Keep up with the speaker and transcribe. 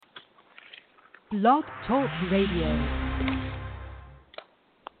Blog Talk Radio.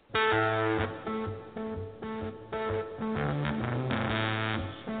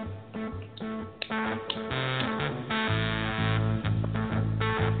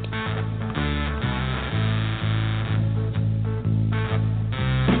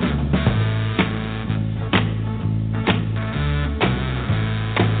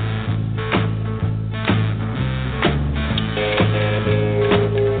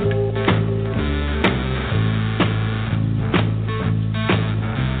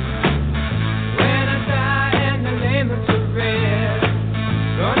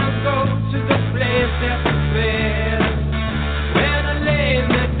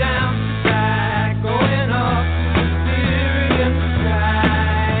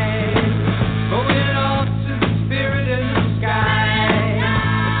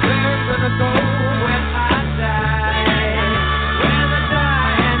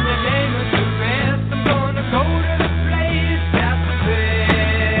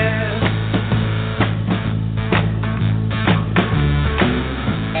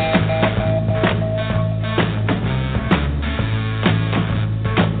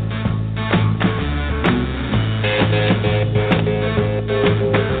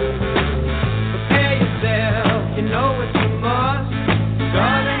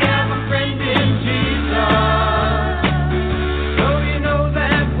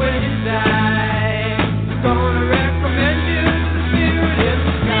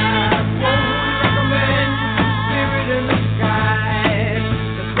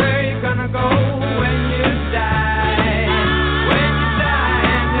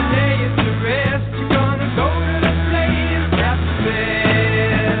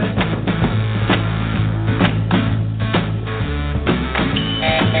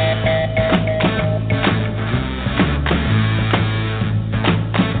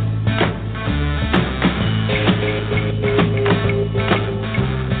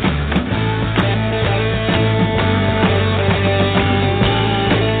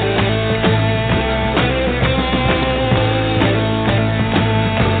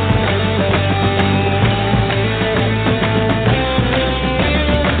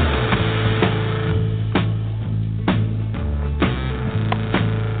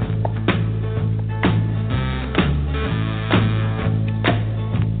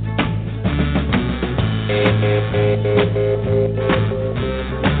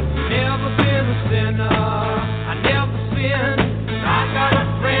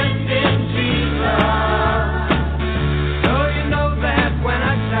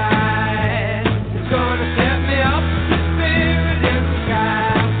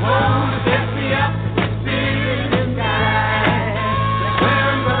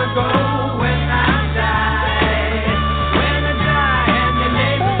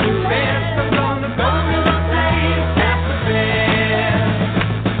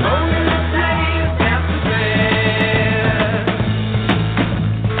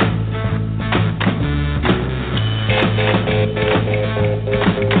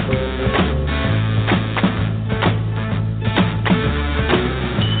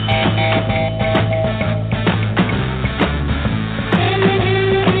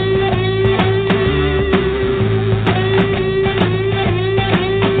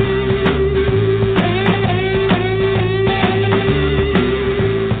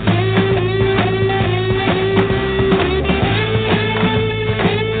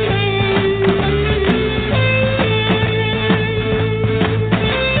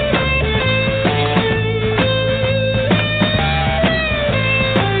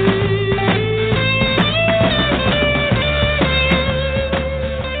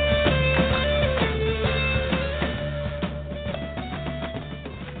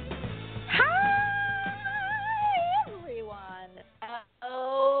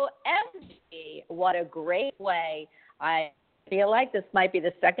 What a great way. I feel like this might be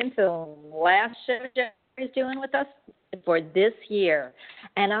the second to last show Jerry's doing with us for this year.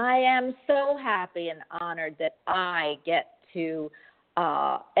 And I am so happy and honored that I get to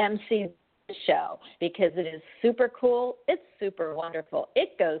MC the show because it is super cool. It's super wonderful.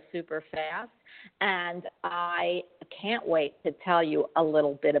 It goes super fast. And I can't wait to tell you a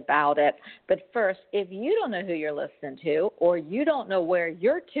little bit about it. But first, if you don't know who you're listening to or you don't know where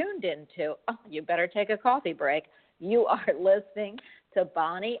you're tuned into, you better take a coffee break. You are listening to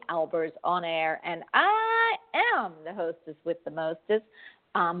Bonnie Albers on air, and I am the hostess with the mostest.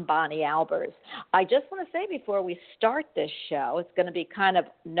 I'm Bonnie Albers. I just want to say before we start this show, it's going to be kind of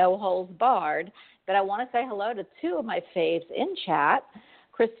no holds barred, but I want to say hello to two of my faves in chat.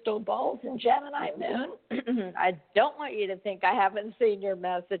 crystal balls and Gemini moon. I don't want you to think I haven't seen your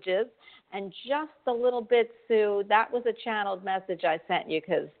messages. And just a little bit, Sue, that was a channeled message I sent you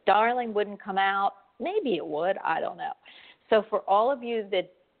because darling wouldn't come out. Maybe it would. I don't know. So for all of you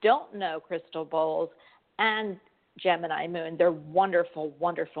that don't know crystal bowls and Gemini moon, they're wonderful,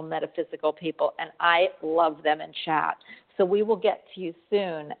 wonderful metaphysical people, and I love them in chat. So we will get to you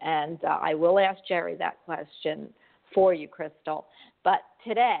soon, and I will ask Jerry that question for you, Crystal. But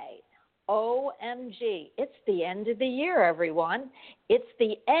today, OMG, it's the end of the year, everyone. It's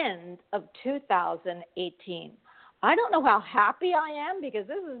the end of 2018. I don't know how happy I am because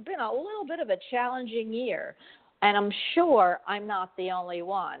this has been a little bit of a challenging year, and I'm sure I'm not the only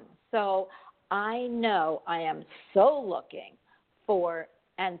one. So I know I am so looking for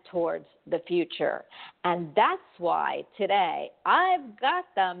and towards the future. And that's why today I've got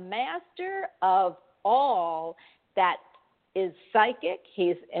the master of all that is psychic.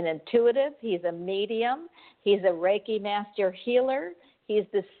 He's an intuitive. He's a medium. He's a Reiki master healer. He's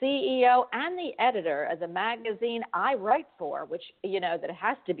the CEO and the editor of the magazine I write for, which, you know, that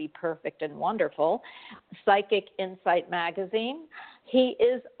has to be perfect and wonderful, Psychic Insight Magazine. He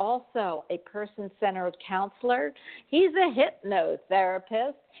is also a person-centered counselor. He's a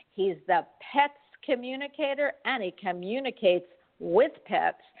hypnotherapist. He's the pets communicator, and he communicates with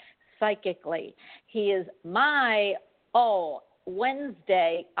pets psychically. He is my,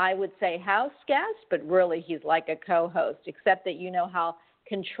 Wednesday, I would say house guest, but really he's like a co-host, except that you know how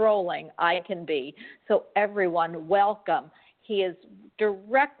controlling I can be. So everyone, welcome. He is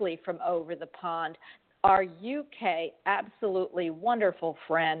directly from over the pond, our UK absolutely wonderful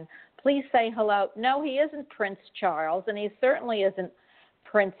friend. Please say hello. No, he isn't Prince Charles, and he certainly isn't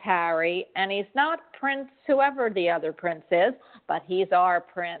Prince Harry, and he's not Prince whoever the other prince is, but he's our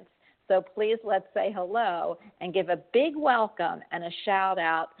prince. So please let's say hello and give a big welcome and a shout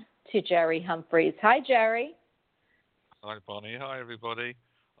out to Jerry Humphreys. Hi, Jerry. Hi, Bonnie. Hi, everybody.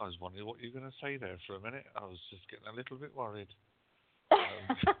 I was wondering what you were going to say there for a minute. I was just getting a little bit worried.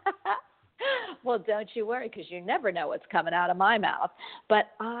 Well, don't you worry, because you never know what's coming out of my mouth.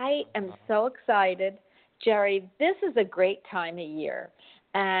 But I am so excited. Jerry, this is a great time of year.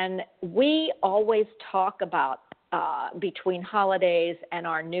 And we always talk about between holidays and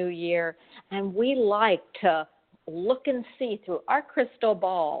our new year, and we like to look and see through our crystal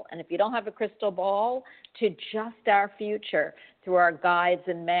ball, and if you don't have a crystal ball, to just our future through our guides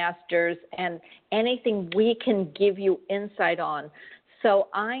and masters and anything we can give you insight on. So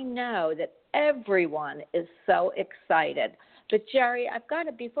I know that everyone is so excited. But, Jerry, I've got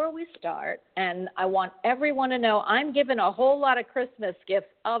to, before we start, and I want everyone to know I'm giving a whole lot of Christmas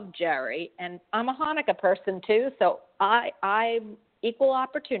gifts of Jerry, and I'm a Hanukkah person too, so I'm equal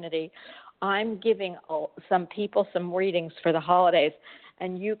opportunity. I'm giving some people some readings for the holidays,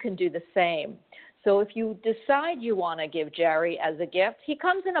 and you can do the same. So if you decide you want to give Jerry as a gift, he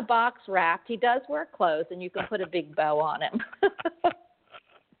comes in a box wrapped. He does wear clothes, and you can put a big bow on him.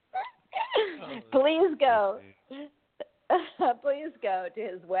 Please go. Please go to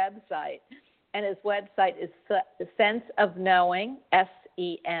his website, and his website is Sense of Knowing,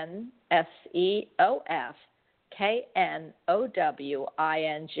 SENSEOFKNOWING,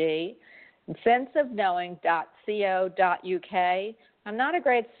 senseofknowing.co.uk. I'm not a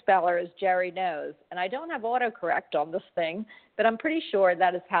great speller, as Jerry knows, and I don't have autocorrect on this thing, but I'm pretty sure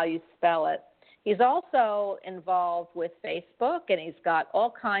that is how you spell it. He's also involved with Facebook, and he's got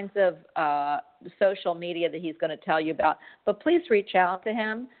all kinds of social media that he's going to tell you about. But please reach out to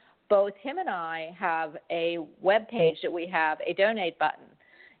him. Both him and I have a web page that we have, a donate button,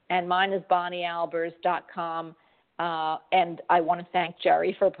 and mine is bonniealbers.com. And I want to thank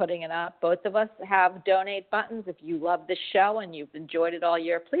Jerry for putting it up. Both of us have donate buttons. If you love the show and you've enjoyed it all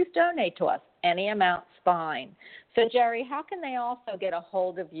year, please donate to us. Any amount's fine. So, Jerry, how can they also get a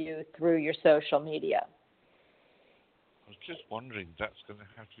hold of you through your social media? I was just wondering, that's going to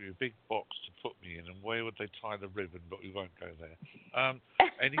have to be a big box to put me in, and where would they tie the ribbon? But we won't go there.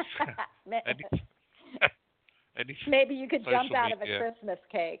 Maybe you could jump out of a Christmas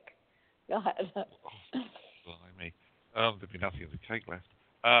cake. Go ahead. Blimey. There'd be nothing in the cake left.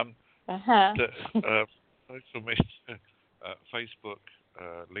 Social media, Facebook,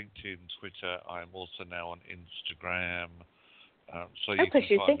 LinkedIn, Twitter. I'm also now on Instagram. Because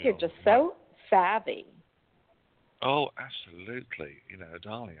you think you're just so savvy. Oh, absolutely. You know,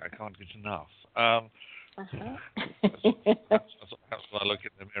 darling, I can't get enough. That's when I look in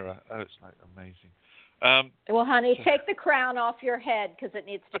the mirror. Oh, it's like amazing. Well, honey, take the crown off your head because it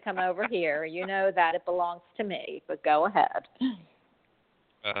needs to come over here. You know that it belongs to me, but go ahead. Yeah,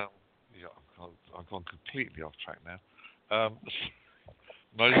 I've gone completely off track now.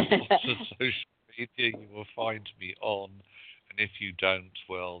 most lots of social media you will find me on, and if you don't,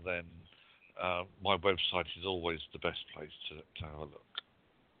 well then my website is always the best place to have a look.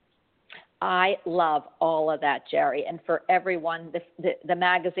 I love all of that, Jerry. And for everyone, the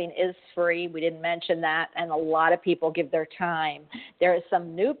magazine is free. We didn't mention that. And a lot of people give their time. There are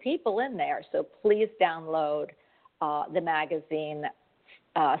some new people in there, so please download the magazine,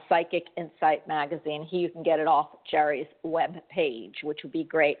 Psychic Insight Magazine. You can get it off Jerry's web page, which would be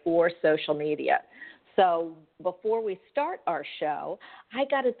great, or social media. So before we start our show, I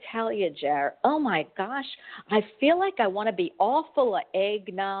got to tell you, Jer, oh my gosh, I feel like I want to be all full of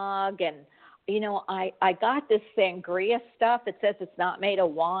eggnog. And, you know, I got this sangria stuff. It says it's not made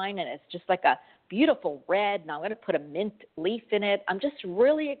of wine, and it's just like a beautiful red, and I'm going to put a mint leaf in it. I'm just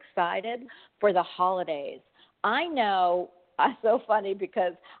really excited for the holidays. I know. It's so funny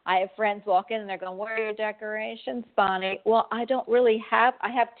because I have friends walk in and they're going, "Where are your decorations, Bonnie?" Well, I don't really have. I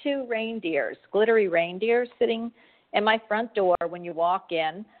have 2 reindeers, glittery reindeers, sitting in my front door when you walk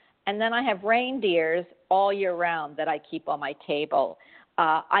in, and then I have reindeers all year round that I keep on my table.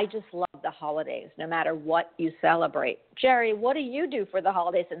 I just love the holidays, no matter what you celebrate. Jerry, what do you do for the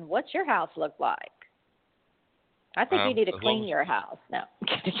holidays, and what's your house look like? I think you need to clean your house. No.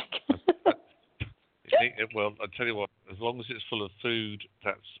 Well, I'll tell you what, as long as it's full of food,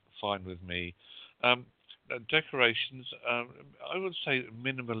 that's fine with me. Decorations, I would say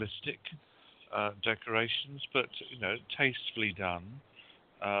minimalistic decorations, but, you know, tastefully done.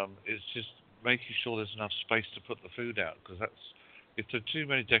 It's just making sure there's enough space to put the food out, because if there are too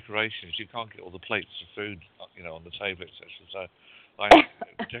many decorations, you can't get all the plates of food, you know, on the table, etc. So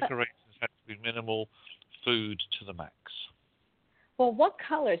decorations have to be minimal, food to the max. Well, what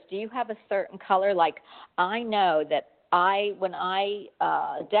colors? Do you have a certain color? Like, I know that when I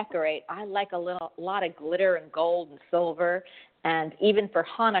decorate, I like a lot of glitter and gold and silver. And even for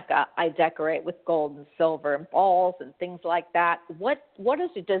Hanukkah, I decorate with gold and silver and balls and things like that. What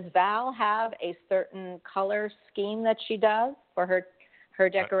is it? Does Val have a certain color scheme that she does for her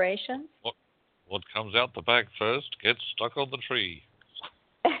decorations? What comes out the bag first gets stuck on the tree.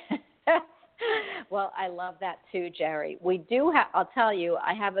 Well, I love that too, Jerry. We do have, I'll tell you,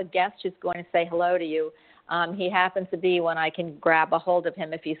 I have a guest who's going to say hello to you. He happens to be, when I can grab a hold of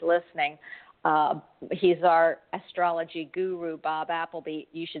him if he's listening, he's our astrology guru, Bob Appleby.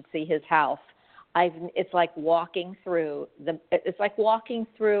 You should see his house. It's like walking through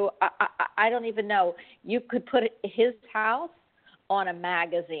I don't even know. You could put his house on a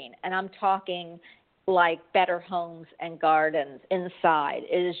magazine, and I'm talking like Better Homes and Gardens inside.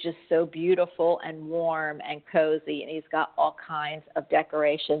 It is just so beautiful and warm and cozy, and he's got all kinds of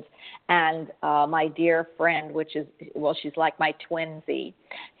decorations. And my dear friend, she's like my twinsy,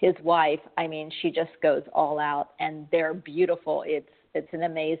 his wife, I mean, she just goes all out, and they're beautiful. It's an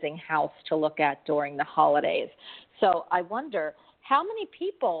amazing house to look at during the holidays. So I wonder, how many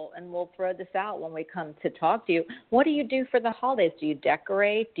people, and we'll throw this out when we come to talk to you, what do you do for the holidays? Do you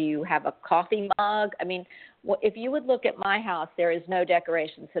decorate? Do you have a coffee mug? I mean, if you would look at my house, there is no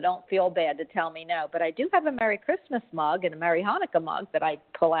decoration, so don't feel bad to tell me no. But I do have a Merry Christmas mug and a Merry Hanukkah mug that I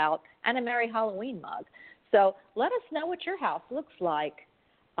pull out, and a Merry Halloween mug. So let us know what your house looks like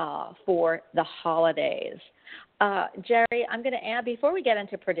for the holidays. Jerry, I'm going to add, before we get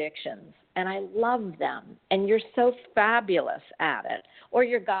into predictions, and I love them, and you're so fabulous at it, or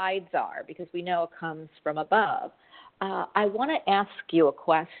your guides are, because we know it comes from above. I want to ask you a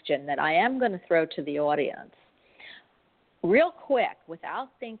question that I am going to throw to the audience. Real quick, without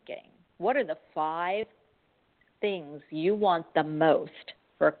thinking, what are the 5 things you want the most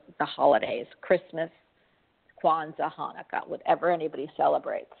for the holidays, Christmas, Kwanzaa, Hanukkah, whatever anybody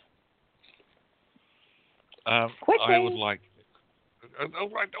celebrates? I would like. All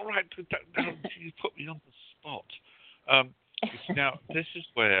right. You put me on the spot. Now, this is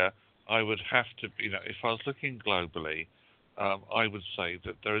where I would have to, if I was looking globally, I would say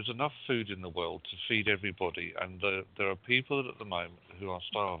that there is enough food in the world to feed everybody, and there are people at the moment who are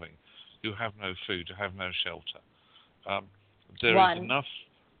starving, who have no food, who have no shelter.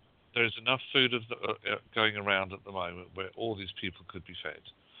 There is enough food going around at the moment where all these people could be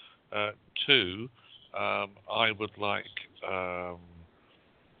fed. 2, I would like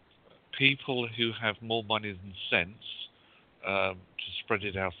people who have more money than sense to spread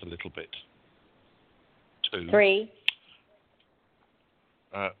it out a little bit. 2. 3.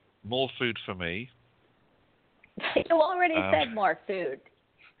 More food for me. You already said more food,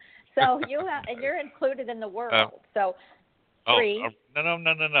 so you're included in the world. So 3. No.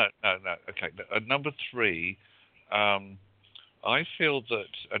 Okay, number 3. I feel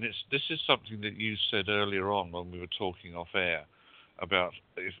that, and this is something that you said earlier on when we were talking off air. about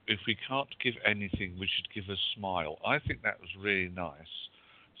if we can't give anything, we should give a smile. I think that was really nice.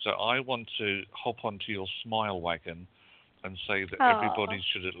 So I want to hop onto your smile wagon and say that everybody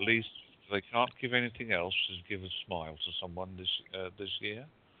should at least, if they can't give anything else, just give a smile to someone this year.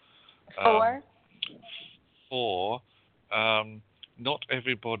 Four, not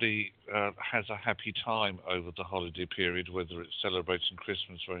everybody has a happy time over the holiday period, whether it's celebrating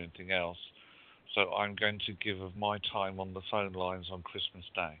Christmas or anything else. So I'm going to give of my time on the phone lines on Christmas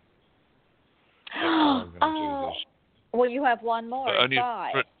Day. That's how I'm going to do this. Well, you have one more. But only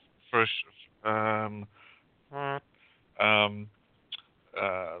five.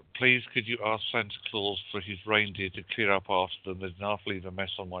 Please, could you ask Santa Claus for his reindeer to clear up after them? They did not leave a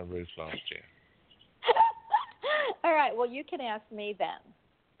mess on my roof last year. All right. Well, you can ask me then,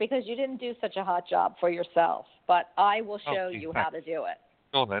 because you didn't do such a hot job for yourself. But I will show you how to do it.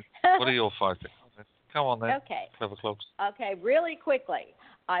 Go on then. What are your 5 things? Come on then. Okay. Clever clogs. Okay. Really quickly.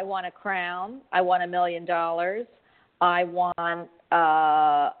 I want a crown. I want $1 million. I want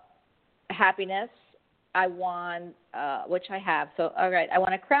happiness. I want, which I have. So, all right. I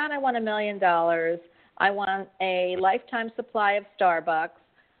want a crown. I want $1 million. I want a lifetime supply of Starbucks.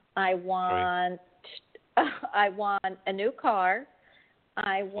 I want a new car.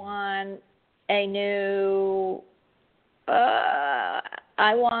 I want a new.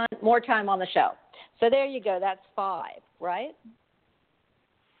 I want more time on the show. So there you go. That's 5, right?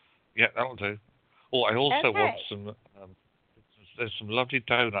 Yeah, that'll do. Oh, I also want Okay. some. There's some lovely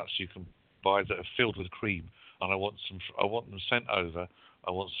donuts you can buy that are filled with cream, and I want them sent over.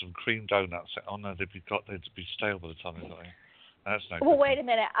 I want some cream donuts. Oh no, they'd be stale by the time they got here. That's no. Well, wait a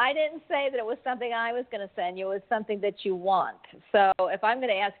minute. I didn't say that it was something I was going to send you. It was something that you want. So if I'm going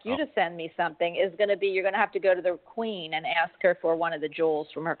to ask you to send me something, it's going to be you're going to have to go to the Queen and ask her for one of the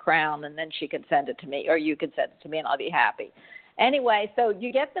jewels from her crown, and then she can send it to me, or you can send it to me, and I'll be happy. Anyway, so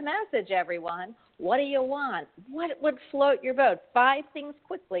you get the message, everyone. What do you want? What would float your boat? 5 things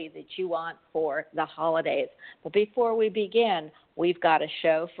quickly that you want for the holidays. But before we begin, we've got a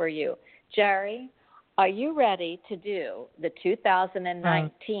show for you. Jerry, are you ready to do the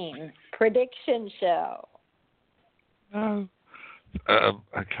 2019 prediction show? No.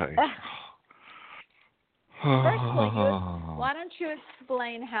 Okay. Firstly, why don't you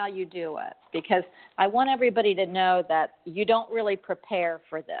explain how you do it? Because I want everybody to know that you don't really prepare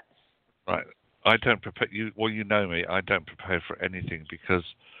for this. Right. I don't prepare. Well, you know me. I don't prepare for anything,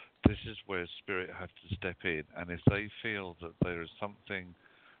 because this is where Spirit have to step in. And if they feel that there is something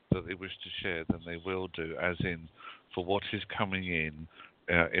that they wish to share, then they will do, as in for what is coming in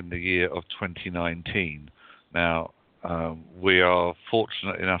the year of 2019. Now, we are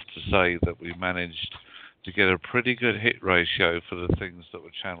fortunate enough to say that we managed to get a pretty good hit ratio for the things that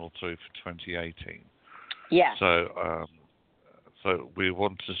were channeled through for 2018. Yeah. So we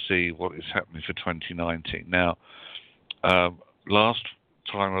want to see what is happening for 2019. Now, last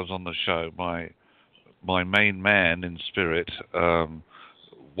time I was on the show, my main man in Spirit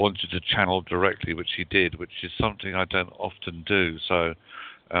wanted to channel directly, which he did, which is something I don't often do. So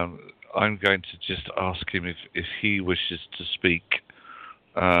I'm going to just ask him if he wishes to speak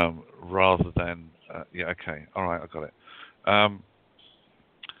rather than... yeah, okay. All right, I got it.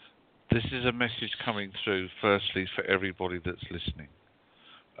 This is a message coming through, firstly, for everybody that's listening.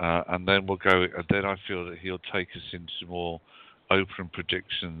 And then we'll go... And then I feel that he'll take us into more open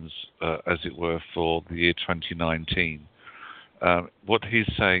predictions, as it were, for the year 2019. What he's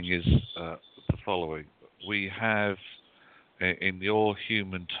saying is the following. We have, in your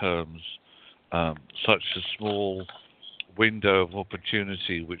human terms, such a small window of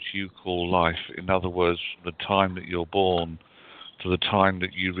opportunity which you call life. In other words, from the time that you're born to the time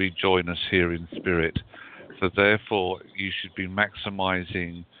that you rejoin us here in Spirit. So therefore, you should be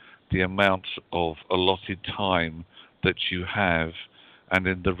maximizing the amount of allotted time that you have. And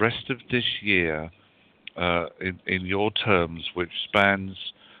in the rest of this year, in your terms, which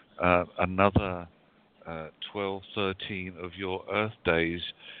spans another 12, 13 of your Earth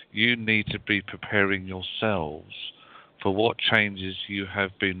days, you need to be preparing yourselves for what changes you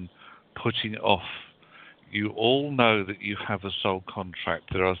have been putting off. You all know that you have a soul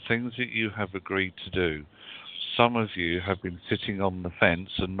contract. There are things that you have agreed to do. Some of you have been sitting on the fence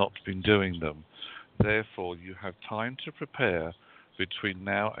and not been doing them. Therefore, you have time to prepare between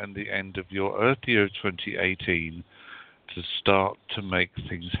now and the end of your Earth year 2018 to start to make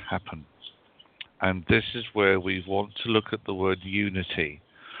things happen. And this is where we want to look at the word unity.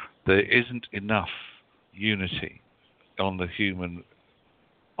 There isn't enough unity on the human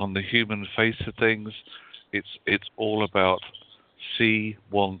face of things. It's all about see,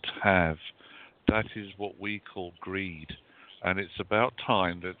 want, have. That is what we call greed. And it's about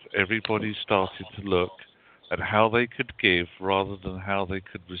time that everybody started to look at how they could give rather than how they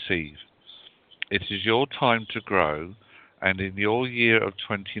could receive. It is your time to grow, and in your year of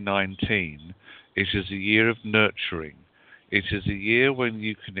 2019, it is a year of nurturing. It is a year when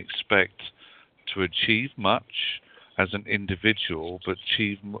you can expect to achieve much as an individual, but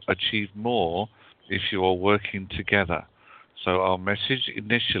achieve more if you are working together. So our message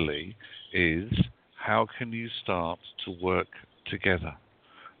initially is, how can you start to work together?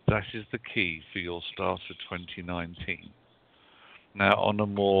 That is the key for your start of 2019. Now, on a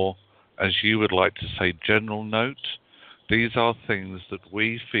more, as you would like to say, general note, these are things that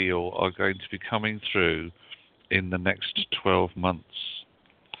we feel are going to be coming through in the next 12 months.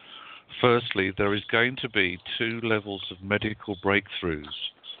 Firstly, there is going to be 2 levels of medical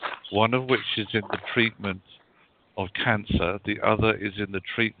breakthroughs, one of which is in the treatment of cancer, the other is in the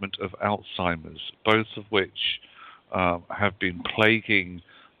treatment of Alzheimer's, both of which have been plaguing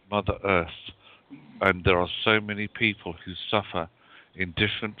Mother Earth, and there are so many people who suffer in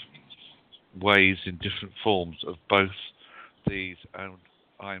different ways, in different forms of both these. And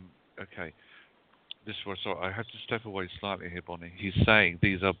sorry, I have to step away slightly here, Bonnie. He's saying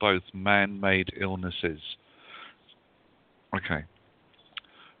these are both man-made illnesses. Okay.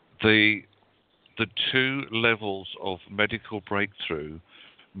 The 2 levels of medical breakthrough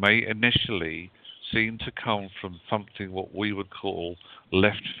may initially seem to come from something what we would call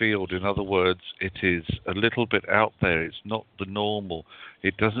left field. In other words, it is a little bit out there. It's not the normal.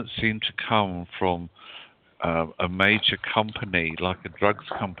 It doesn't seem to come from a major company like a drugs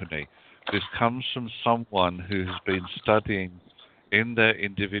company. This comes from someone who has been studying in their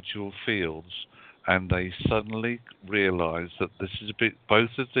individual fields, and they suddenly realize that this is both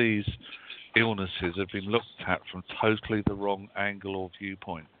of these illnesses have been looked at from totally the wrong angle or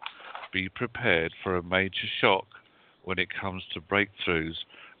viewpoint. Be prepared for a major shock when it comes to breakthroughs,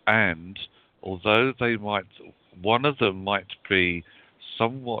 and although one of them might be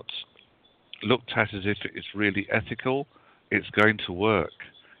somewhat looked at as if it's really ethical, it's going to work.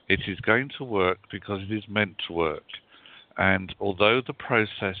 It is going to work because it is meant to work. And although the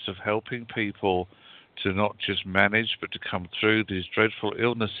process of helping people to not just manage but to come through these dreadful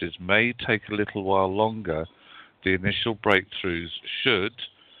illnesses may take a little while longer, the initial breakthroughs should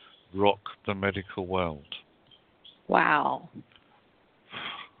rock the medical world. Wow.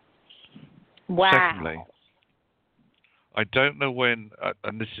 Wow. Secondly, I don't know when,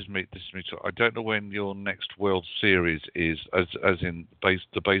 and this is me. I don't know when your next World Series is, as in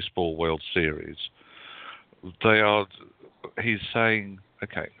the baseball World Series. He's saying,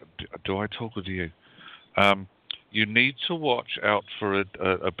 okay. Do I talk with you? You need to watch out for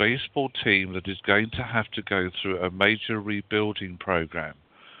a baseball team that is going to have to go through a major rebuilding program,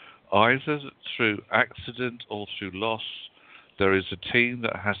 either through accident or through loss. There is a team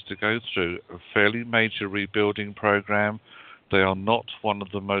that has to go through a fairly major rebuilding program. They are not one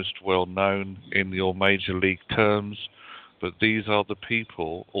of the most well-known in your major league terms, but these are the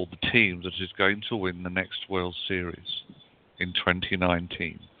people or the team that is going to win the next World Series in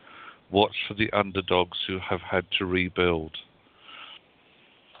 2019. Watch for the underdogs who have had to rebuild.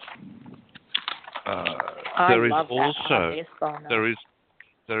 There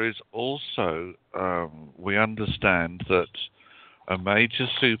is also we understand that a major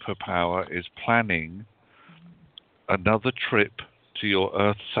superpower is planning another trip to your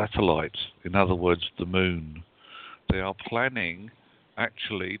Earth satellite, in other words, the moon. They are planning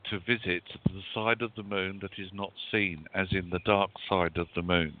actually to visit the side of the moon that is not seen, as in the dark side of the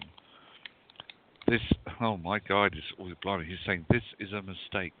moon. Oh my God, he's saying this is a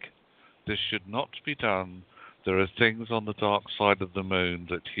mistake. This should not be done. There are things on the dark side of the moon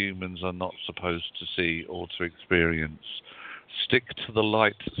that humans are not supposed to see or to experience. Stick to the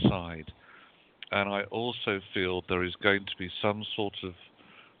light side. And I also feel there is going to be some sort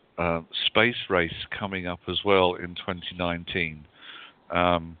of space race coming up as well in 2019.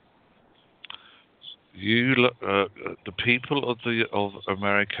 The people of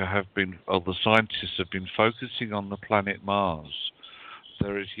America the scientists have been focusing on the planet Mars.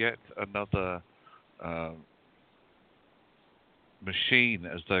 There is yet another machine,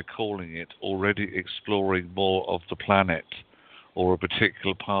 as they're calling it, already exploring more of the planet or a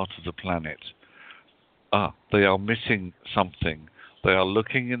particular part of the planet. They are missing something. They are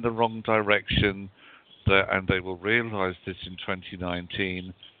looking in the wrong direction, and they will realize this in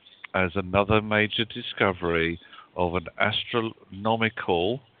 2019 as another major discovery of an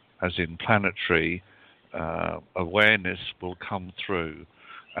astronomical, as in planetary, awareness will come through.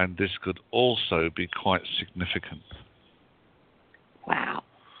 And this could also be quite significant. Wow.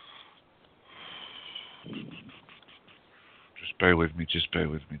 bear with me. Just bear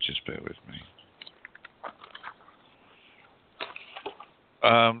with me. Just bear with me.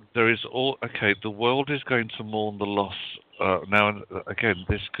 There is all okay. The world is going to mourn the loss. Now, again,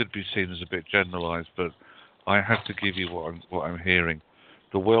 this could be seen as a bit generalised, but I have to give you what I'm hearing.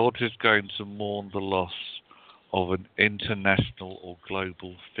 The world is going to mourn the loss of an international or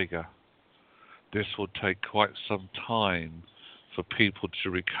global figure. This will take quite some time for people to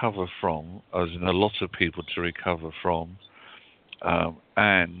recover from, as in a lot of people to recover from,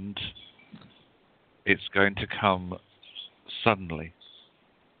 and it's going to come suddenly,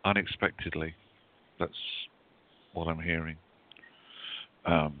 unexpectedly. That's what I'm hearing.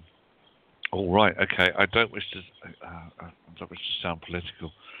 All right, okay. I don't wish to sound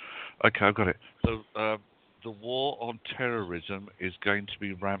political. Okay, I've got it. The war on terrorism is going to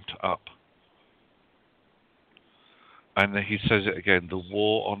be ramped up. And he says it again, the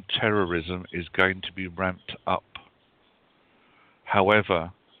war on terrorism is going to be ramped up.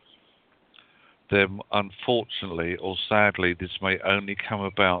 However, then unfortunately or sadly, this may only come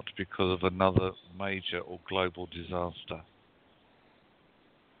about because of another major or global disaster.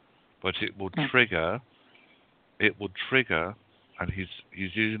 But it will trigger, and he's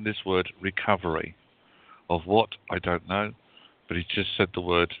using this word recovery. Of what? I don't know, but he just said the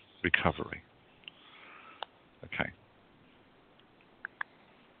word recovery. Okay.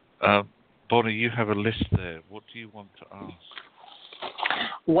 Bonnie, you have a list there. What do you want to ask?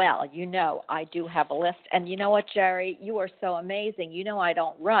 Well, I do have a list. And you know what, Jerry? You are so amazing. I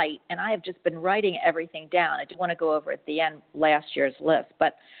don't write, and I have just been writing everything down. I do want to go over at the end last year's list.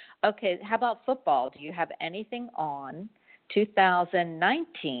 But, okay, how about football? Do you have anything on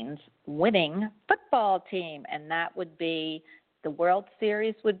 2019's winning football team? And that would be the World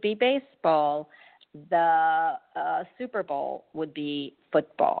Series would be baseball. The Super Bowl would be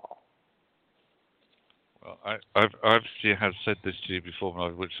football. Well, I've obviously have said this to you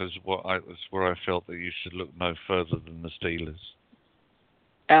before, which is where I felt that you should look no further than the Steelers.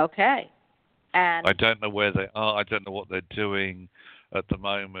 Okay. And I don't know where they are. I don't know what they're doing at the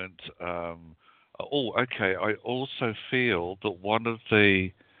moment. Okay. I also feel that one of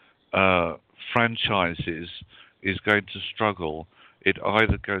the franchises is going to struggle. It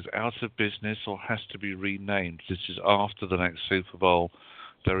either goes out of business or has to be renamed. This is after the next Super Bowl.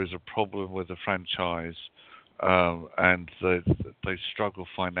 There is a problem with the franchise, and they struggle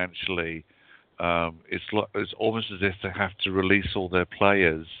financially. It's almost as if they have to release all their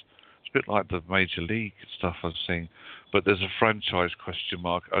players. It's a bit like the Major League stuff I've seen, but there's a franchise question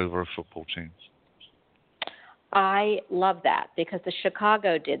mark over a football team. I love that because the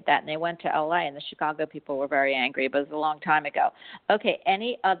Chicago did that, and they went to LA, and the Chicago people were very angry, but it was a long time ago. Okay,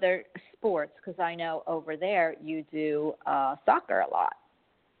 any other sports? Because I know over there you do soccer a lot.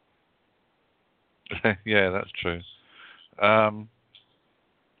 Yeah, that's true.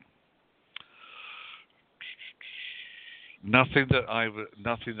 Nothing that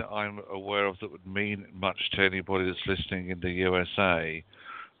I'm aware of that would mean much to anybody that's listening in the USA.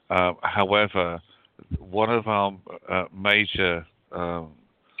 However, one of our major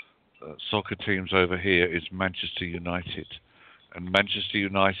soccer teams over here is Manchester United, and Manchester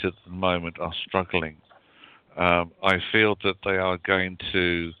United at the moment are struggling. I feel that they are going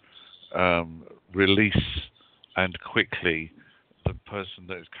to release and quickly the person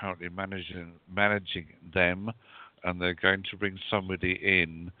that is currently managing them, and they're going to bring somebody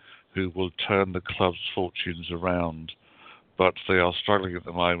in who will turn the club's fortunes around. But they are struggling at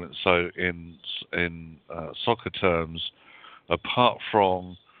the moment. So in soccer terms, apart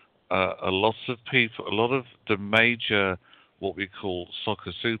from a lot of the major, what we call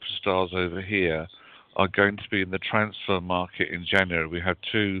soccer superstars over here, are going to be in the transfer market in January. We have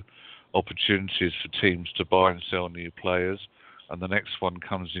 2 opportunities for teams to buy and sell new players, and the next one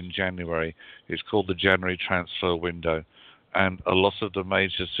comes in January. It's called the January transfer window. And a lot of the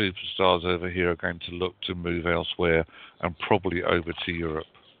major superstars over here are going to look to move elsewhere and probably over to Europe.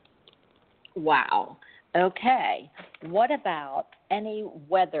 Wow. Okay. What about any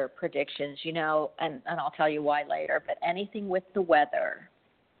weather predictions, and I'll tell you why later, but anything with the weather?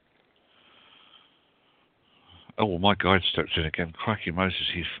 Oh, well, my guide stepped in again. Crikey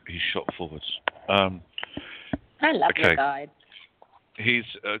Moses, he shot forwards. I love your guide. He's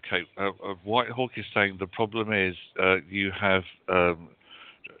okay. White Hawk is saying the problem is you have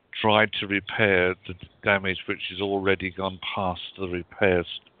tried to repair the damage which has already gone past the repairs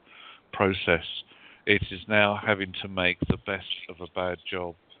process. It is now having to make the best of a bad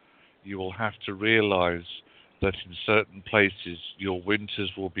job. You will have to realize that in certain places your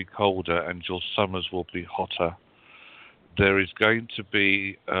winters will be colder and your summers will be hotter. There is going to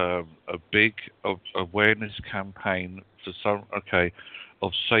be a big awareness campaign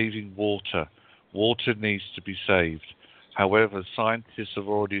of saving water. Water needs to be saved. However, scientists have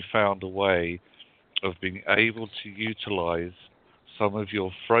already found a way of being able to utilize some of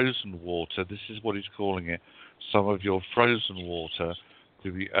your frozen water. This is what he's calling it. Some of your frozen water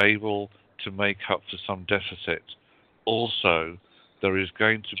to be able to make up for some deficit. Also, there is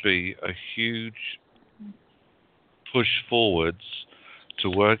going to be a huge push forwards to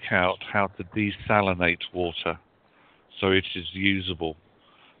work out how to desalinate water so it is usable.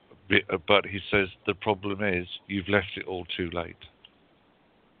 But he says the problem is you've left it all too late.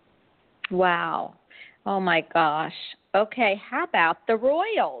 Wow. Oh, my gosh. Okay, how about the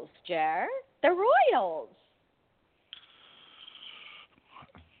royals, Jer? The royals.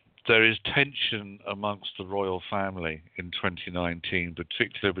 There is tension amongst the royal family in 2019,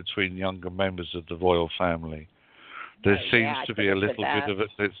 particularly between younger members of the royal family. There seems to be a little bit of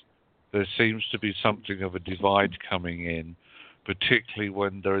it. There seems to be something of a divide coming in, particularly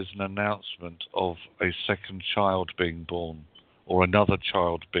when there is an announcement of a second child being born or another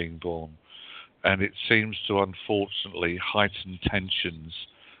child being born. And it seems to, unfortunately, heighten tensions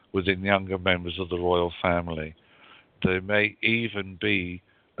within younger members of the royal family. There may even be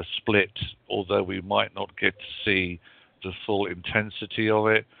a split, although we might not get to see the full intensity of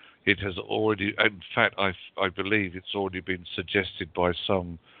it. It has already, in fact, I believe it's already been suggested by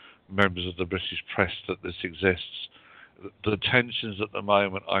some members of the British press that this exists. The tensions at the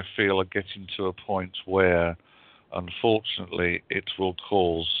moment, I feel, are getting to a point where, unfortunately, it will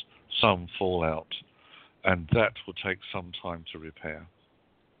cause some fallout, and that will take some time to repair.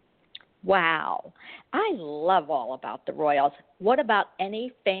 Wow. I love all about the royals. What about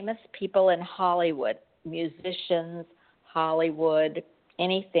any famous people in Hollywood, musicians, Hollywood,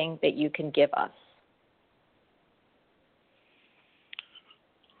 anything that you can give us?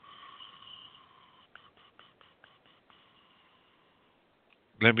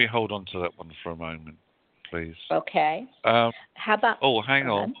 Let me hold on to that one for a moment, please. Okay. How about... Oh, hang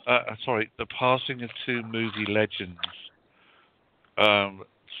on. Sorry. The passing of two movie legends.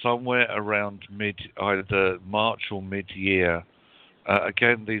 Somewhere around either March or mid-year.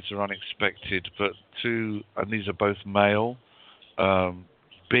 Again, these are unexpected, but and these are both male,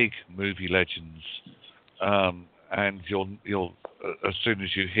 big movie legends. And you'll as soon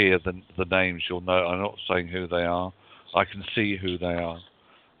as you hear the names, you'll know. I'm not saying who they are. I can see who they are,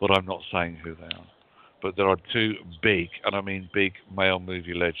 but I'm not saying who they are. But there are two big, and I mean big, male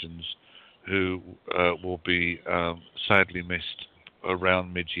movie legends who will be sadly missed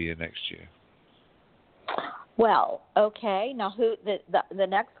around mid-year next year. Well, okay. Now, the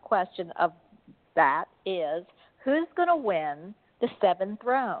next question of that is, who's going to win the 7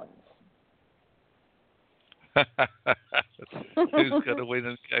 Thrones? Who's going to win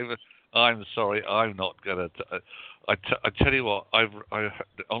the game? I'm sorry, I'm not going to. I tell you what,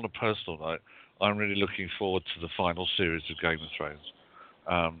 on a personal note, I'm really looking forward to the final series of Game of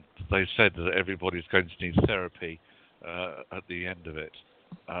Thrones. They said that everybody's going to need therapy at the end of it.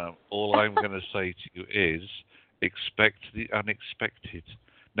 All I'm going to say to you is expect the unexpected.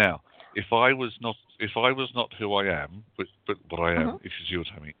 Now, if I was not who I am, but what I am, if you see what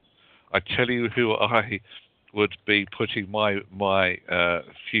I mean, I tell you who I would be putting my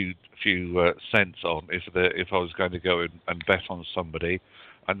few cents on if I was going to go and bet on somebody,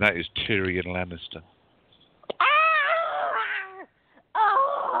 and that is Tyrion Lannister.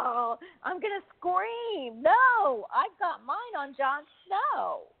 Oh, I'm going to scream. No, I've got mine on Jon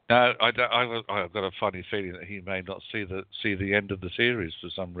Snow. No, I've got a funny feeling that he may not see the end of the series for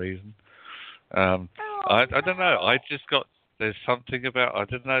some reason. I don't know. I just got, there's something about, I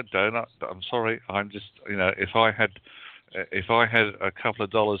don't know, Donut. I'm sorry. I'm just, if I had a couple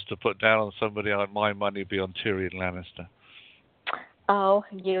of dollars to put down on somebody, my money would be on Tyrion Lannister. Oh,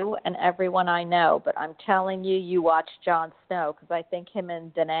 you and everyone I know, but I'm telling you, you watch Jon Snow, because I think him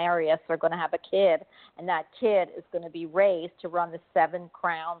and Daenerys are going to have a kid, and that kid is going to be raised to run the 7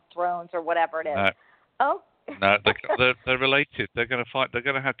 crown thrones or whatever it is. No. Oh. No, they're related. They're going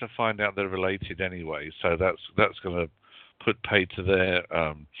to have to find out they're related anyway. So that's going to put pay to their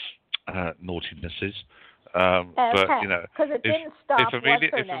naughtinesses. Okay. But because it didn't stop.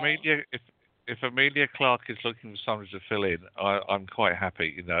 If Amelia Clark is looking for somebody to fill in, I'm quite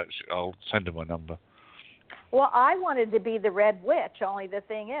happy. I'll send her my number. Well, I wanted to be the Red Witch. Only the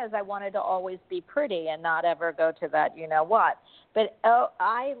thing is, I wanted to always be pretty and not ever go to that, what. But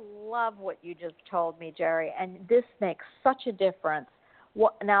I love what you just told me, Jerry, and this makes such a difference.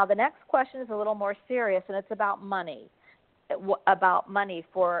 Now, the next question is a little more serious, and it's about money. about money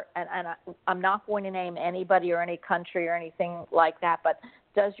for, and I'm not going to name anybody or any country or anything like that, but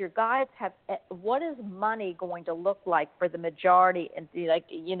does your guides have, what is money going to look like for the majority, in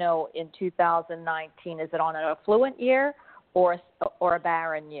 2019? Is it on an affluent year or a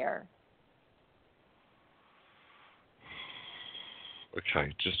barren year?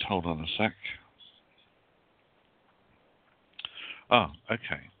 Okay, just hold on a sec. Oh,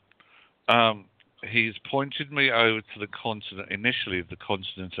 okay. He's pointed me over to the continent, initially the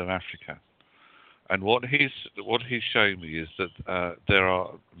continent of Africa. And what he's showing me is that there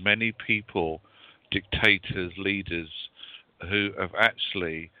are many people, dictators, leaders, who have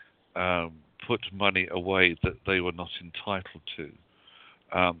actually put money away that they were not entitled to.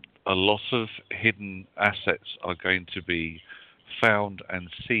 A lot of hidden assets are going to be found and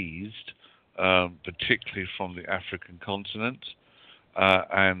seized, particularly from the African continent,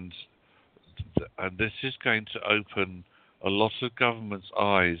 and this is going to open a lot of governments'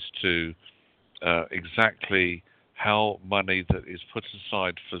 eyes to exactly how money that is put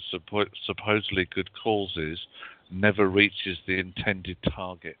aside for supposedly good causes never reaches the intended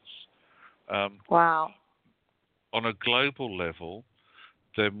targets. Wow. On a global level,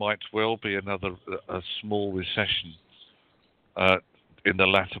 there might well be a small recession in the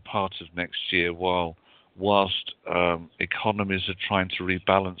latter part of next year, whilst economies are trying to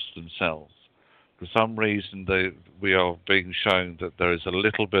rebalance themselves. For some reason, we are being shown that there is a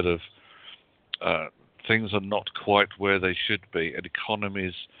little bit of things are not quite where they should be, and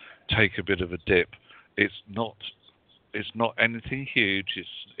economies take a bit of a dip. It's not anything huge.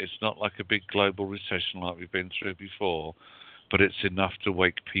 It's not like a big global recession like we've been through before, but it's enough to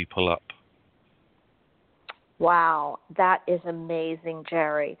wake people up. Wow, that is amazing,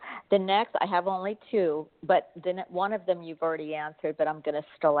 Jerry. The next, I have only two, but one of them you've already answered, but I'm going to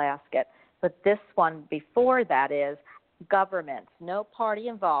still ask it. But this one before that is government, no party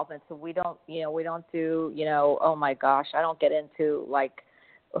involvement. So we don't do, oh my gosh, I don't get into like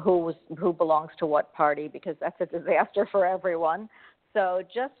who belongs to what party, because that's a disaster for everyone. So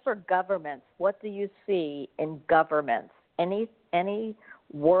just for governments, what do you see in governments? Any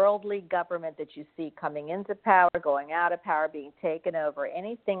worldly government that you see coming into power, going out of power, being taken over,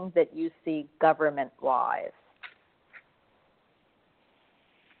 anything that you see government-wise?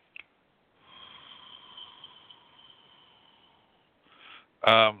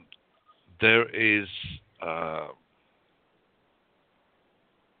 There is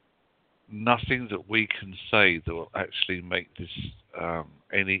nothing that we can say that will actually make this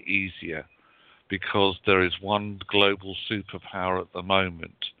any easier, because there is one global superpower at the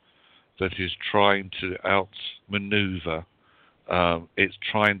moment that is trying to outmaneuver. It's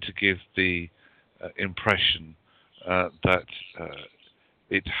trying to give the impression that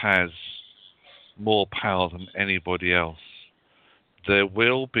it has more power than anybody else. There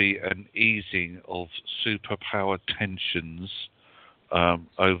will be an easing of superpower tensions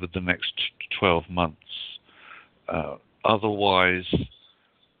over the next 12 months. Otherwise,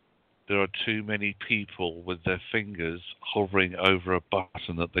 there are too many people with their fingers hovering over a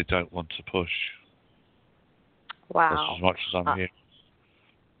button that they don't want to push. Wow. That's as much as I'm here.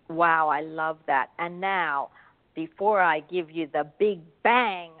 Wow, I love that. And now, before I give you the big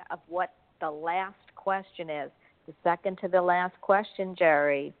bang of what the last question is, the second to the last question,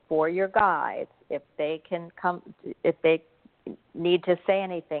 Jerry, for your guides, if they need to say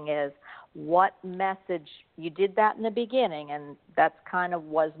anything, is what message, you did that in the beginning, and that's kind of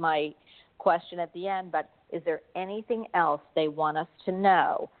was my question at the end, but is there anything else they want us to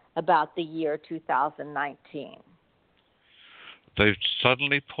know about the year 2019? They've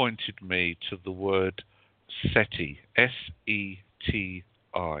suddenly pointed me to the word SETI,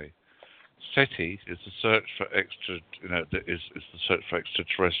 S-E-T-I. SETI is the search for is the search for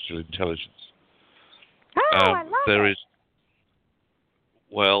extraterrestrial intelligence. Oh, I love it.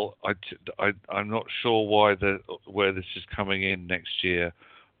 Well, I'm not sure where this is coming in next year,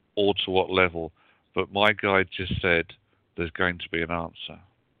 or to what level, but my guide just said there's going to be an answer.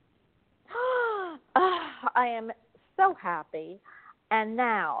 I am so happy. And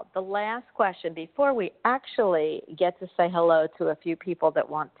now, the last question, before we actually get to say hello to a few people that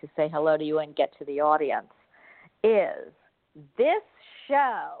want to say hello to you and get to the audience, is this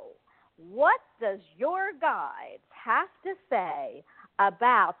show, what does your guides have to say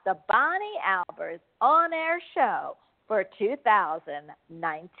about the Bonnie Albers on-air show for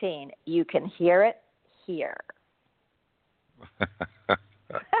 2019? You can hear it here.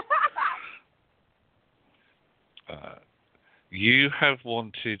 You have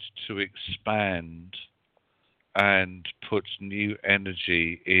wanted to expand and put new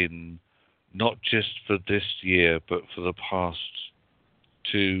energy in not just for this year, but for the past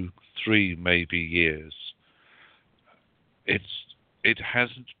 2, 3, maybe years. It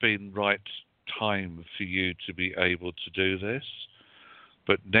hasn't been right time for you to be able to do this,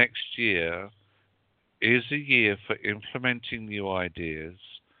 but next year is a year for implementing new ideas,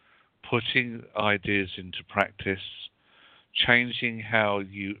 putting ideas into practice, changing how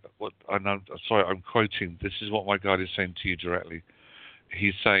you. I'm quoting. This is what my guide is saying to you directly.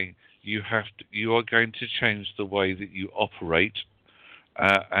 He's saying you are going to change the way that you operate,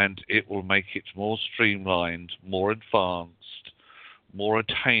 and it will make it more streamlined, more advanced, more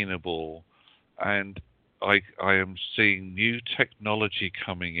attainable, and I am seeing new technology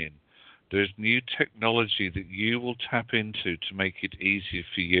coming in. There's new technology that you will tap into to make it easier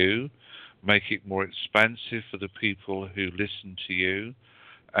for you, make it more expansive for the people who listen to you,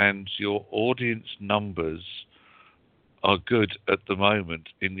 and your audience numbers are good at the moment.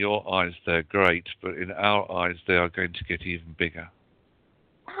 In your eyes, they're great, but in our eyes, they are going to get even bigger.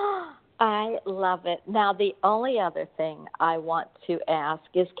 I love it. Now, the only other thing I want to ask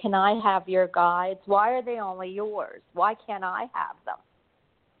is, can I have your guides? Why are they only yours? Why can't I have them?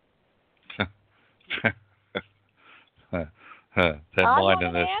 They're mine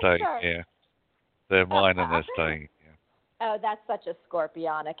and they're staying here. They're mine and they're staying here. Oh, that's such a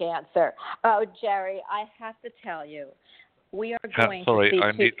scorpionic answer. Oh, Jerry, I have to tell you, we are going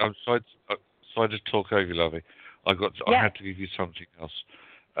to see... I'm sorry to talk over you, lovey. I have to give you something else.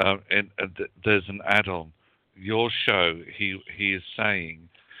 And there's an add-on. Your show, he is saying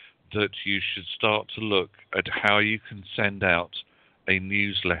that you should start to look at how you can send out a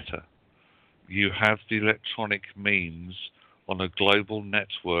newsletter. You have the electronic means on a global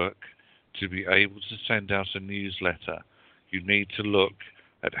network to be able to send out a newsletter. You need to look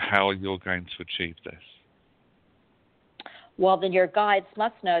at how you're going to achieve this. Well, then your guides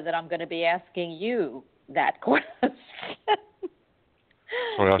must know that I'm going to be asking you that question.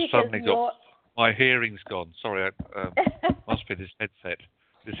 Sorry, I suddenly got... My hearing's gone. Sorry, must be this headset.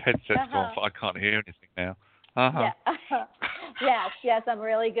 This headset's gone. I can't hear anything now. Yeah. Yes, I'm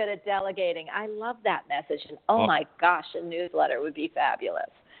really good at delegating. I love that message. And my gosh, a newsletter would be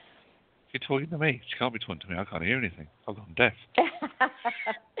fabulous. You're talking to me. She can't be talking to me. I can't hear anything. I've gone deaf.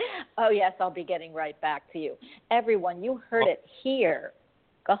 Oh, yes, I'll be getting right back to you. Everyone, you heard it here.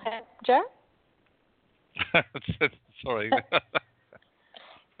 Go ahead, Jer. Sorry.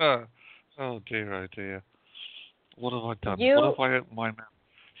 Oh, dear. What have I done? What have I opened my mouth?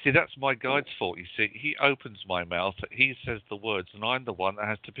 See, that's my guide's fault, you see. He opens my mouth, he says the words, and I'm the one that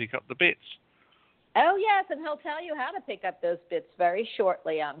has to pick up the bits. Oh, yes, and he'll tell you how to pick up those bits very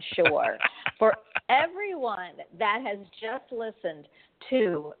shortly, I'm sure. For everyone that has just listened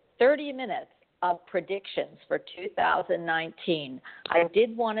to 30 minutes of predictions for 2019, I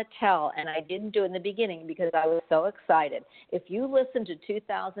did want to tell, and I didn't do it in the beginning because I was so excited. If you listened to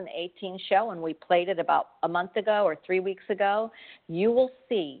 2018 show, and we played it about a month ago or 3 weeks ago, you will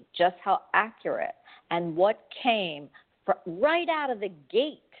see just how accurate and what came right out of the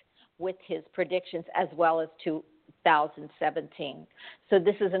gate with his predictions, as well as 2017. So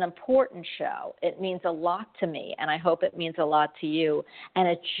this is an important show. It means a lot to me, and I hope it means a lot to you. And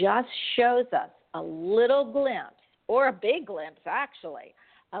it just shows us a little glimpse, or a big glimpse actually,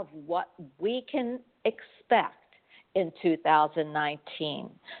 of what we can expect in 2019.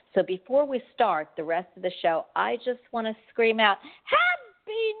 So before we start the rest of the show, I just want to scream out,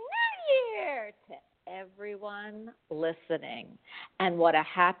 Happy New Year to everyone listening. And what a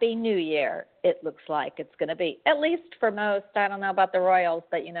happy new year it looks like it's going to be, at least for most. I don't know about the Royals,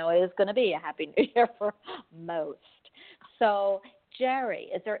 but it is going to be a happy new year for most. So, Jerry,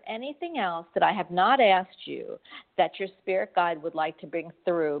 is there anything else that I have not asked you that your spirit guide would like to bring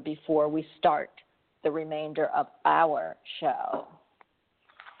through before we start the remainder of our show?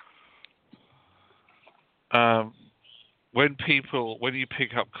 When you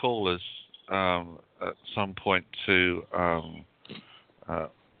pick up callers, at some point you're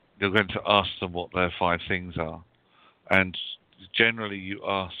going to ask them what their 5 things are. And generally you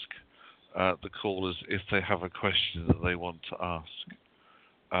ask the callers if they have a question that they want to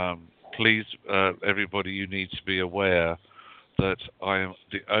ask. Please, everybody, you need to be aware that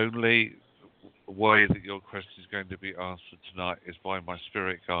the only way that your question is going to be answered tonight is by my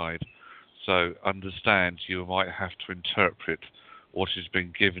spirit guide. So understand you might have to interpret what has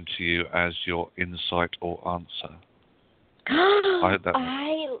been given to you as your insight or answer. I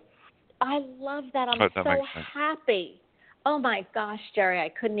love that. I'm so happy. Oh, my gosh, Jerry, I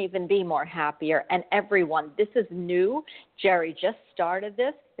couldn't even be more happier. And everyone, this is new. Jerry just started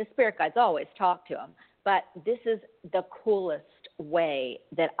this. His spirit guides always talk to him. But this is the coolest way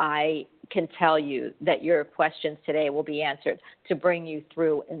that I can tell you that your questions today will be answered to bring you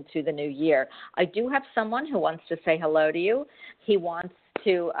through into the new year. I do have someone who wants to say hello to you. He wants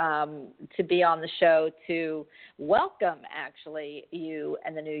to be on the show to welcome, actually, you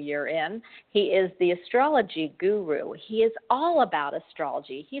and the new year in. He is the astrology guru. He is all about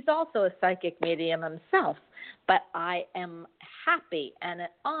astrology. He's also a psychic medium himself. But I am happy and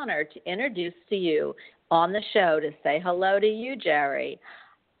honored to introduce to you on the show to say hello to you, Jerry,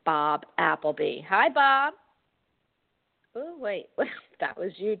 Bob Appleby. Hi, Bob. Oh, wait. That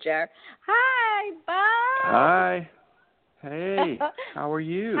was you, Jerry. Hi, Bob. Hi. Hey, how are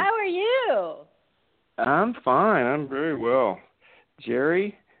you? How are you? I'm fine. I'm very well.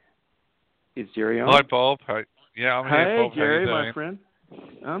 Jerry? Is Jerry on? Hi, Bob. Hi. Yeah, I'm here, Bob. Hey, Jerry, how you doing? my friend.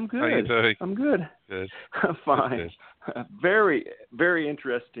 I'm good. How you doing? I'm good. Good. I'm fine. Good. Very, very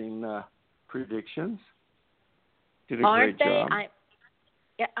interesting predictions. Did a Aren't great job.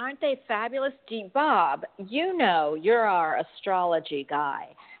 Aren't they fabulous? Bob, you know you're our astrology guy,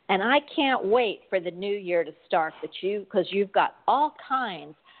 and I can't wait for the new year to start because you've got all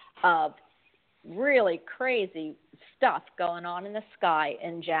kinds of really crazy stuff going on in the sky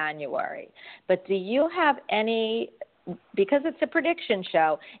in January. But do you have any, because it's a prediction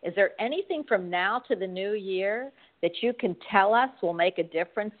show, is there anything from now to the new year that you can tell us will make a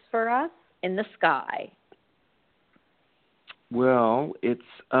difference for us in the sky? Well, it's,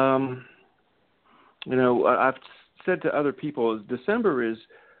 I've said to other people, December is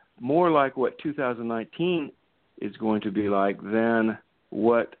more like what 2019 is going to be like than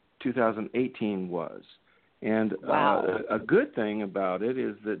what 2018 was. And wow. A good thing about it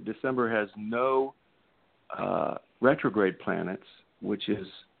is that December has no retrograde planets, which is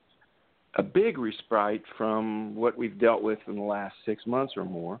a big respite from what we've dealt with in the last 6 months or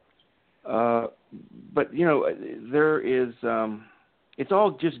more. But there is. It's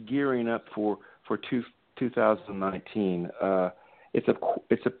all just gearing up for 2019. It's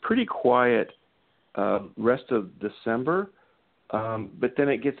a pretty quiet rest of December, but then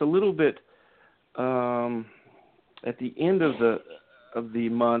it gets a little bit at the end of the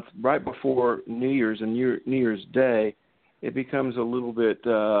month, right before New Year's and New Year's Day. It becomes a little bit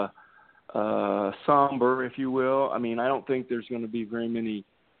somber, if you will. I mean, I don't think there's going to be very many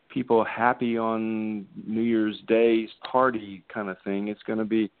people happy on New Year's Day's party kind of thing. It's going to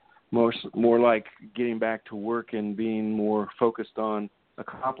be more like getting back to work and being more focused on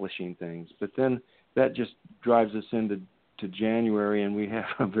accomplishing things. But then that just drives us into January, and we have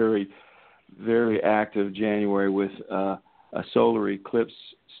a very, very active January with a solar eclipse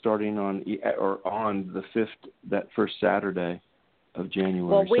starting on the 5th, that first Saturday of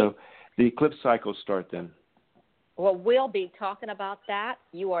January. So the eclipse cycles start then. Well, we'll be talking about that.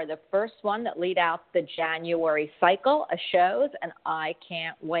 You are the first one that lead out the January cycle of shows, and I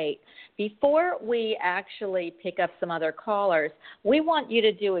can't wait. Before we actually pick up some other callers, we want you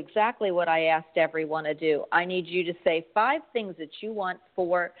to do exactly what I asked everyone to do. I need you to say 5 things that you want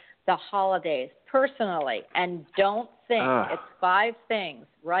for the holidays personally, and don't think. It's 5 things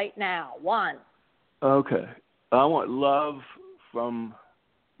right now. 1. Okay. I want love from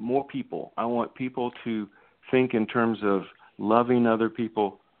more people. I want people to think in terms of loving other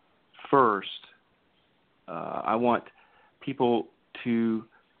people first. I want people to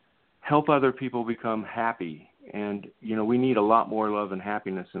help other people become happy. And, we need a lot more love and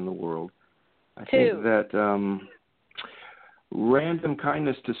happiness in the world. I think that random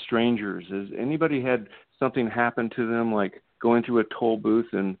kindness to strangers. Has anybody had something happen to them, like going through a toll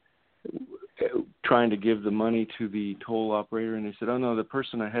booth and trying to give the money to the toll operator, and they said, oh, no, the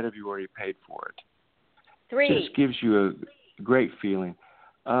person ahead of you already paid for it? 3. Just gives you a great feeling.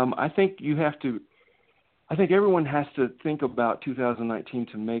 I think everyone has to think about 2019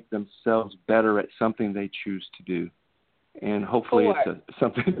 to make themselves better at something they choose to do. And hopefully 4. it's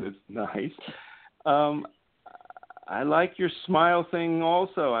something that's nice. I like your smile thing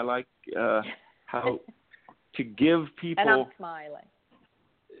also. I like how to give people and I'm smiling.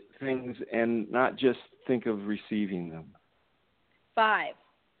 things and not just think of receiving them. 5.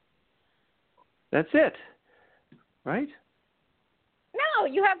 That's it. Right? No,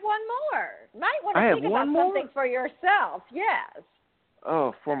 you have one more. Might want to think about something for yourself. Yes.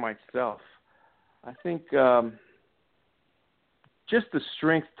 Oh, for myself. I think just the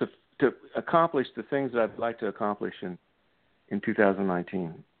strength to accomplish the things that I'd like to accomplish in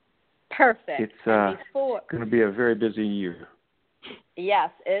 2019. Perfect. It's going to be a very busy year. Yes,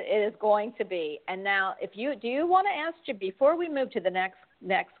 it is going to be. And now, do you want to ask you, before we move to the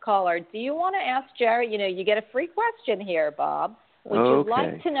next caller, do you want to ask Jerry, you get a free question here, Bob. Would you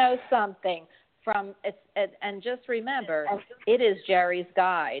like to know something and just remember, it is Jerry's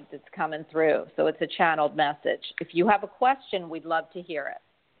guide that's coming through, so it's a channeled message. If you have a question, we'd love to hear it.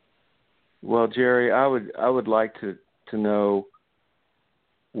 Well, Jerry, I would like to know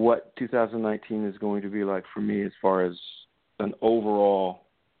what 2019 is going to be like for me as far as an overall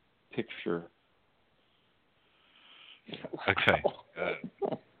picture. Okay.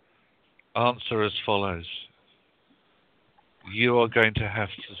 Answer as follows. You are going to have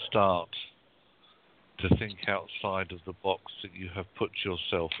to start to think outside of the box that you have put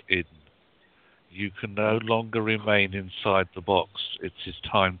yourself in. You can no longer remain inside the box. It is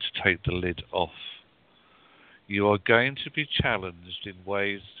time to take the lid off. You are going to be challenged in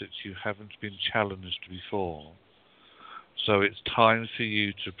ways that you haven't been challenged before. So it's time for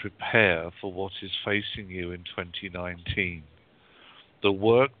you to prepare for what is facing you in 2019. The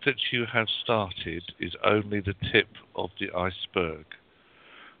work that you have started is only the tip of the iceberg.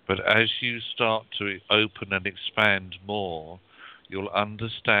 But as you start to open and expand more, you'll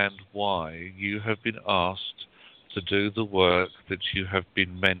understand why you have been asked to do the work that you have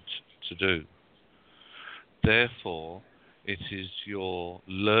been meant to do. Therefore, it is your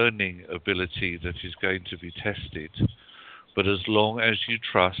learning ability that is going to be tested. But as long as you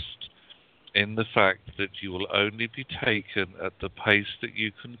trust in the fact that you will only be taken at the pace that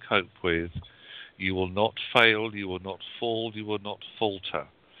you can cope with, you will not fail, you will not fall, you will not falter.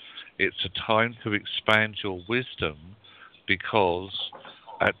 It's a time to expand your wisdom, because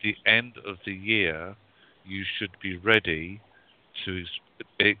at the end of the year, you should be ready to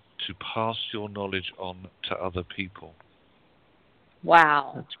pass your knowledge on to other people.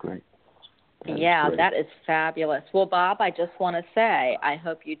 Wow. That's great. That is fabulous. Well, Bob, I just want to say, I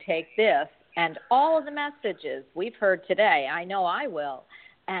hope you take this and all of the messages we've heard today, I know I will,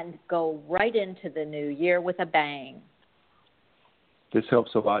 and go right into the new year with a bang. This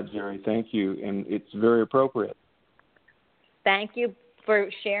helps a lot, Jerry. Thank you, and it's very appropriate. Thank you for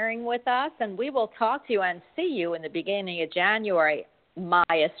sharing with us, and we will talk to you and see you in the beginning of January, my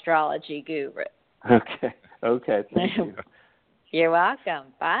astrology guru. Okay, thank you. You're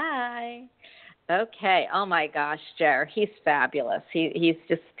welcome. Bye. Okay. Oh my gosh, Jer, he's fabulous. He's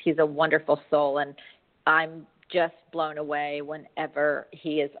a wonderful soul, and I'm just blown away whenever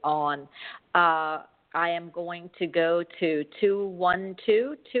he is on. I am going to go to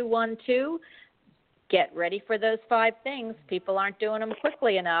 212. Get ready for those 5 things. People aren't doing them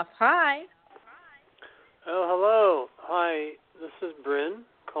quickly enough. Hi. Oh, hello. Hi, this is Bryn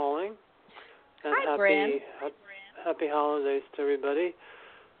calling. And Hi, Bryn. Happy holidays to everybody.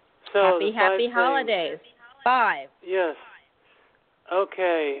 So happy holidays. 5. Yes.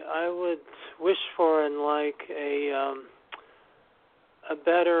 Okay, I would wish for and like a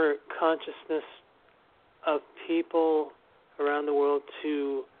better consciousness of people around the world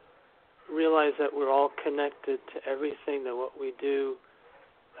to realize that we're all connected to everything, that what we do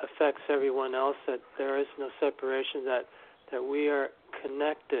affects everyone else, that there is no separation, that we are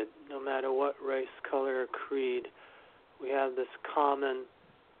connected no matter what race, color, or creed. We have this common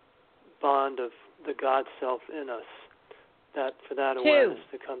bond of the God self in us, that for that awareness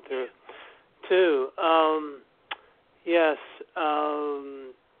to come through. 2, yes,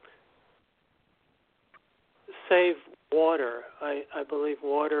 save water. I believe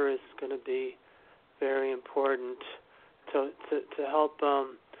water is going to be very important to help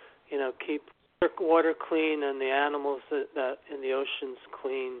keep water clean and the animals that in the oceans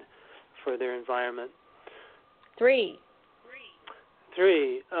clean for their environment. 3.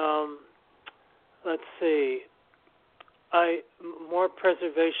 Let's see. More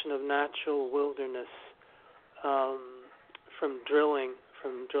preservation of natural wilderness from drilling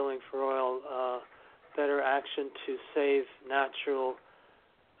for oil. Better action to save natural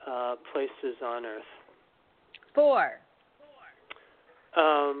places on Earth. 4.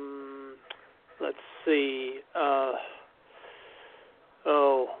 Let's see. I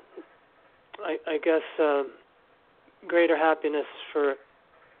guess greater happiness for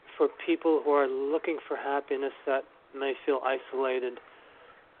people who are looking for happiness that may feel isolated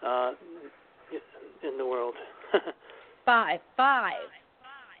in the world. 5.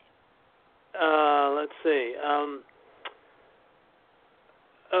 Let's see.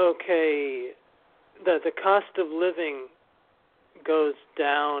 Okay. The cost of living goes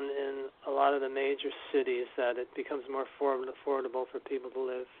down in a lot of the major cities, that it becomes more affordable for people to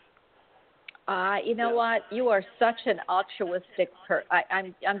live. You know what? You are such an altruistic person.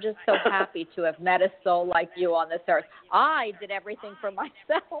 I'm just so happy to have met a soul like you on this earth. I did everything for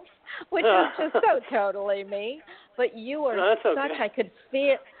myself, which is just so totally me. But you are such. I could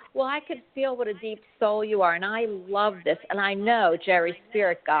feel what a deep soul you are, and I love this. And I know Jerry's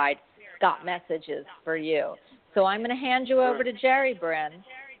spirit guide got messages for you. So I'm going to hand you over to Jerry, Bryn.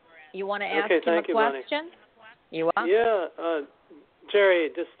 You want to ask him a question? Bonnie. You want? Yeah, Jerry,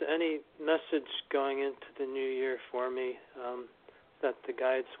 just any message going into the new year for me that the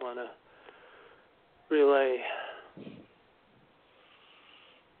guides want to relay?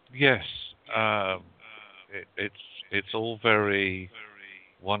 Yes, it's all very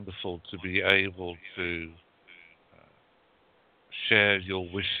wonderful to be able to share your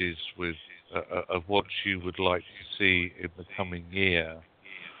wishes with of what you would like to see in the coming year.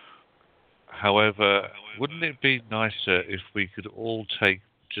 However, wouldn't it be nicer if we could all take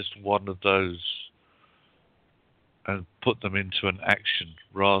just one of those and put them into an action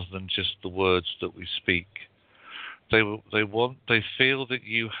rather than just the words that we speak? They feel that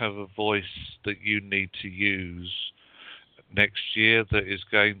you have a voice that you need to use next year that is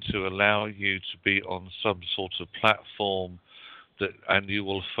going to allow you to be on some sort of platform and you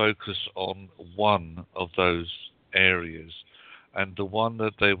will focus on one of those areas. And the one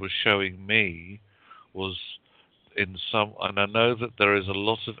that they were showing me was and I know that there is a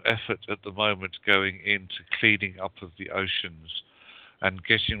lot of effort at the moment going into cleaning up of the oceans and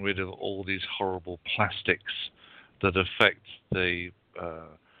getting rid of all these horrible plastics that affect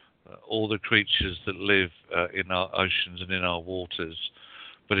all the creatures that live in our oceans and in our waters.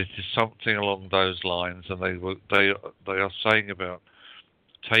 But it is something along those lines, and they are saying about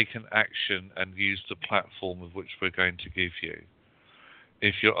take an action and use the platform of which we're going to give you.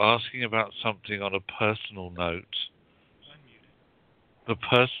 If you're asking about something on a personal note, the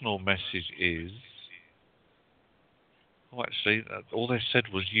personal message is, actually, all they said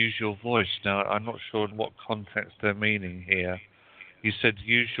was use your voice. Now, I'm not sure in what context they're meaning here. You said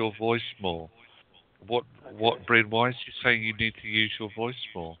use your voice more. What, Bryn, why is you saying you need to use your voice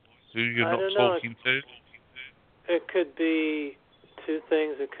more? Who you're not talking to? It could be two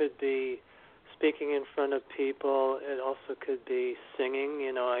things. It could be speaking in front of people. It also could be singing.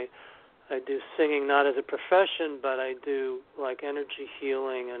 You know, I do singing not as a profession, but I do like energy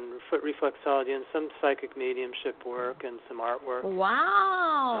healing and foot reflexology and some psychic mediumship work and some artwork.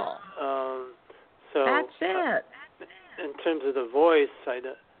 Wow. So that's it. In terms of the voice,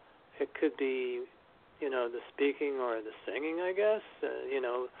 it could be, you know, the speaking or the singing, I guess. You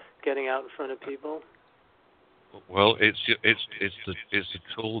know, getting out in front of people. Well, it's the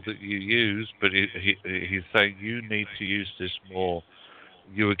tool that you use, but he's saying you need to use this more.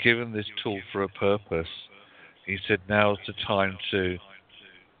 You were given this tool for a purpose. He said now's the time to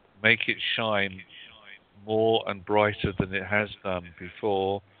make it shine more and brighter than it has done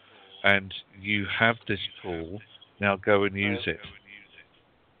before, and you have this tool. Now go and use it.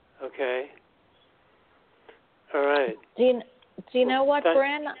 Okay. All right. Do you know what,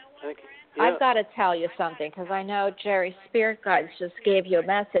 Bryn? Yeah. I've got to tell you something, because I know Jerry's Spirit Guides just gave you a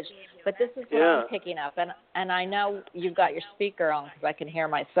message, but this is what I'm picking up, and I know you've got your speaker on because I can hear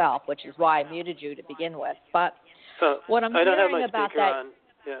myself, which is why I muted you to begin with. But what I'm hearing about that, on.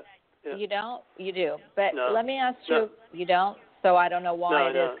 Yeah. You don't? You do. But no. Let me ask you, you don't? So I don't know why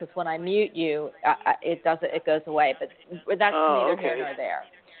it is, because when I mute you, it goes away. But that's neither here nor there.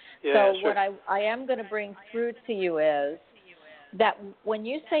 Yeah, so sure. what I am going to bring through to you is that when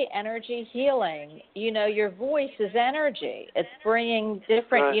you say energy healing, you know, your voice is energy. It's bringing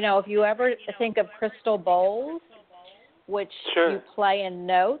different, you know, if you ever think of crystal bowls, which you play in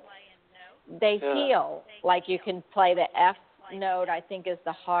notes, they heal. Like you can play the F note, I think is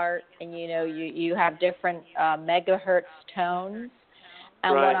the heart, and, you know, you have different megahertz tones.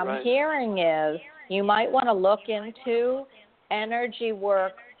 And what I'm hearing is you might want to look into energy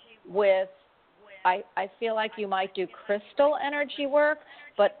work with, I feel like you might do crystal energy work,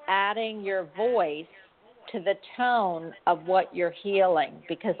 but adding your voice to the tone of what you're healing,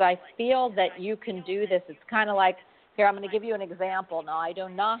 because I feel that you can do this. It's kind of like, here, I'm going to give you an example. Now, I do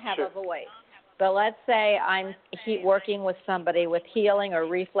not have a voice, but let's say I'm working with somebody with healing or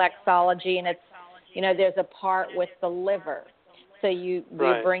reflexology, and it's, you know, there's a part with the liver. So you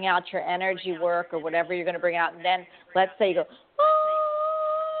bring out your energy work or whatever you're going to bring out, and then let's say you go,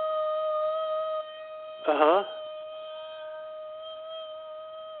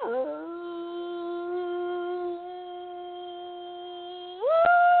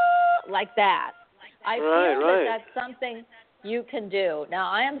 like that. I feel that that's something you can do. Now,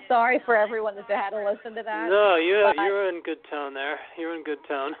 I am sorry for everyone that's had to listen to that. No, you're in good tone there. You're in good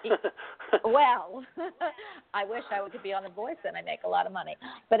tone. Well, I wish I could be on The Voice and I make a lot of money.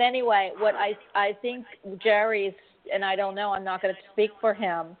 But anyway, what I think Jerry's, and I don't know, I'm not going to speak for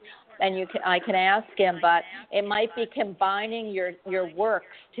him, and I can ask him, but it might be combining your works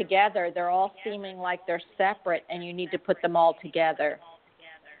together. They're all seeming like they're separate, and you need to put them all together.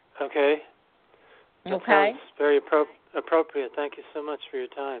 Okay. That Okay. sounds very appropriate. Thank you so much for your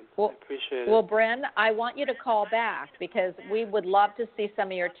time. I appreciate it. Well, Bryn, I want you to call back because we would love to see some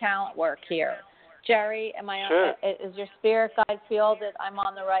of your talent work here. Jerry, Sure. Is your spirit guide feel that I'm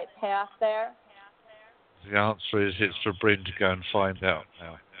on the right path there? The answer is it's for Bryn to go and find out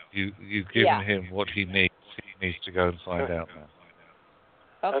now. You've given him what he needs. He needs to go and find out now.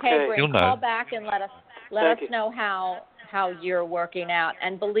 Okay, Bryn, You'll know. call back and let us know how you're working out.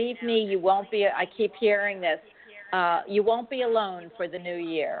 And believe me, you won't be. I keep hearing this. You won't be alone for the new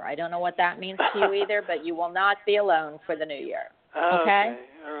year. I don't know what that means to you either, but you will not be alone for the new year. Okay?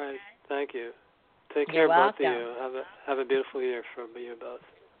 All right. Thank you. Take You're care, both welcome. of you. Have a beautiful year for you both.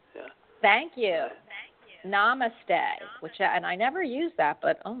 Yeah. Thank you. Namaste, and I never use that,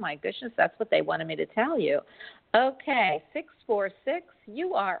 but oh my goodness, that's what they wanted me to tell you. Okay, 646,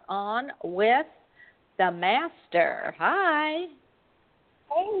 you are on with the Master. Hi.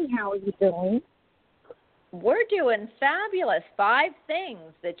 Hey, how are you doing? We're doing fabulous. 5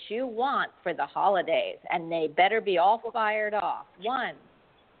 things that you want for the holidays, and they better be all fired off. 1.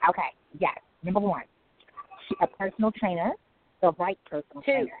 Okay, yes. Number 1, a personal trainer, the right personal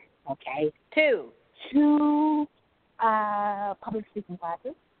 2. trainer. Okay. 2. 2 public speaking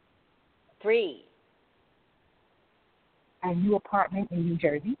classes. 3. A new apartment in New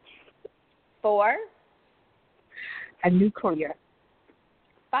Jersey. 4. A new career.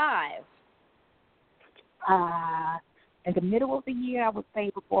 5. In the middle of the year, I would say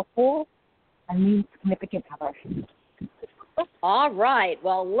before 4, a new significant other. All right.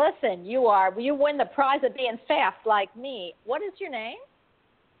 Well, listen, you win the prize of being fast like me. What is your name?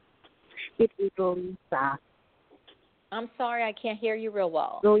 It is Lisa. I'm sorry, I can't hear you real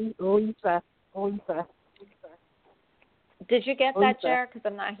well. Lisa. Did you get that, Jared? Because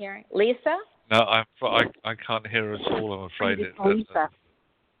I'm not hearing. Lisa? No, I can't hear her at all, I'm afraid. Lisa.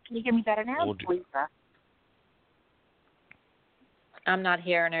 Can you hear me better now? Lisa. I'm not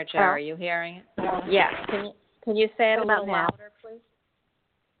hearing her, Jared. Are you hearing it? Yes. Can you say it a little louder, please?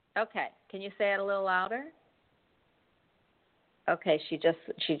 Okay. Can you say it a little louder? Okay, she just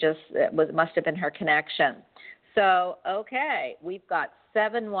must have been her connection. So, okay, we've got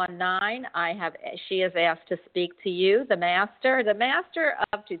 719. She has asked to speak to you, the master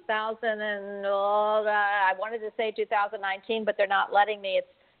of 2000 and I wanted to say 2019, but they're not letting me. It's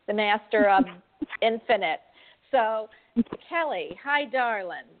the master of infinite. So, Kelly, hi,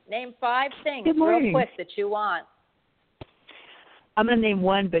 darling. Name 5 things real quick that you want. I'm going to name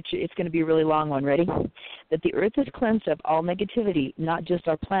one, but it's going to be a really long one. Ready? That the Earth is cleansed of all negativity, not just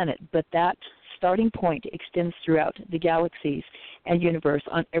our planet, but that starting point extends throughout the galaxies and universe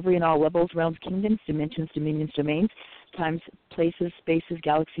on every and all levels, realms, kingdoms, dimensions, dominions, domains, times, places, spaces,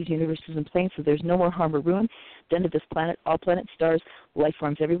 galaxies, universes, and planes. So there's no more harm or ruin done to this planet, all planets, stars, life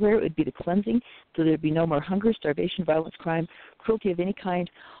forms everywhere. It would be the cleansing, so there'd be no more hunger, starvation, violence, crime, cruelty of any kind,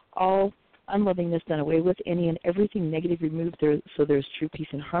 all unlovingness done away with, any and everything negative removed, so there's true peace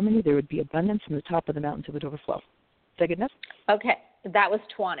and harmony. There would be abundance from the top of the mountains. It would overflow. Is that good enough? Okay, that was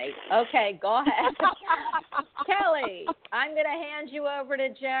 20. Okay, go ahead. Kelly, I'm going to hand you over to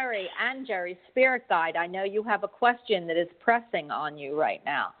Jerry and Jerry's spirit guide. I know you have a question that is pressing on you right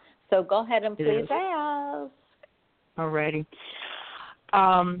now. So go ahead and please ask. All righty.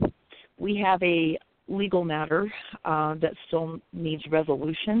 We have a legal matter that still needs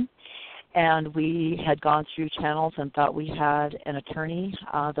resolution. And we had gone through channels and thought we had an attorney.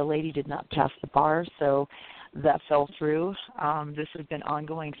 The lady did not pass the bar, so that fell through. This has been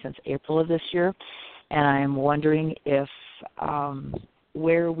ongoing since April of this year, and I'm wondering if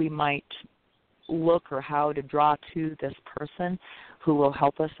where we might look or how to draw to this person who will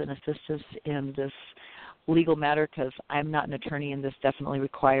help us and assist us in this legal matter, because I'm not an attorney, and this definitely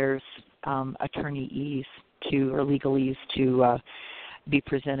requires attorneyese or legalese to be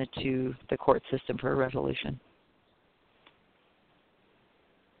presented to the court system for a resolution.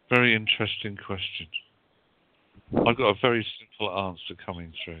 Very interesting question. I've got a very simple answer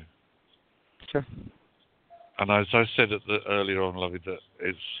coming through. Sure. And as I said earlier on, Lovey,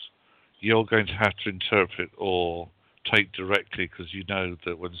 that you're going to have to interpret or take directly, because you know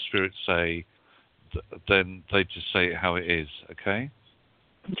that when spirits say, then they just say it how it is, okay?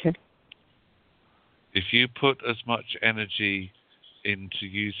 Okay. If you put as much energy into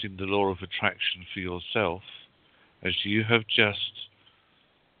using the law of attraction for yourself as you have just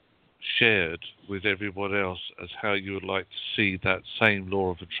shared with everyone else as how you would like to see that same law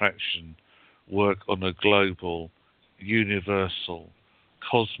of attraction work on a global, universal,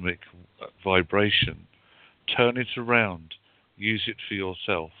 cosmic vibration, turn it around, use it for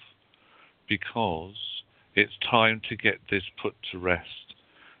yourself, because it's time to get this put to rest.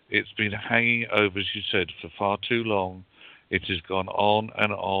 It's been hanging over, as you said, for far too long. It has gone on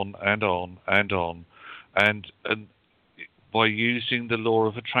and on and on and on. And by using the law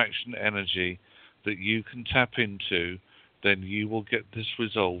of attraction energy that you can tap into, then you will get this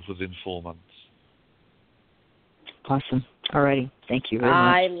resolved within 4 months. Awesome. All righty. Thank you very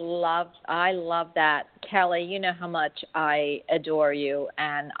much. I love that. Kelly, you know how much I adore you,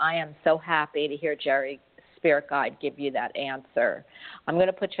 and I am so happy to hear Jerry, Spirit Guide, give you that answer. I'm going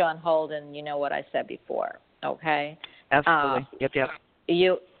to put you on hold, and you know what I said before, okay? Absolutely.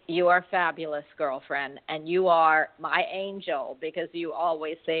 Yep. You are fabulous, girlfriend, and you are my angel because you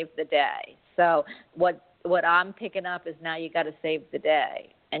always save the day. So what I'm picking up is now you got to save the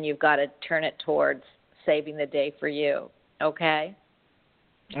day, and you've got to turn it towards saving the day for you. Okay?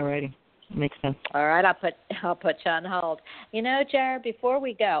 All righty. Makes sense. All right, I'll put you on hold. You know, Jared, before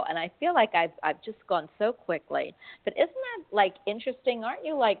we go, and I feel like I've just gone so quickly, but isn't that like interesting? Aren't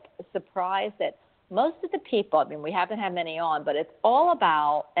you like surprised that most of the people, I mean, we haven't had many on, but it's all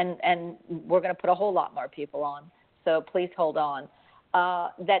about, and we're going to put a whole lot more people on, so please hold on,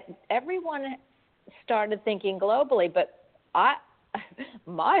 that everyone started thinking globally, but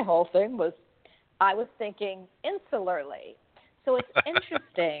my whole thing was I was thinking insularly. So it's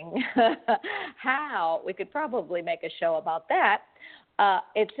interesting how we could probably make a show about that.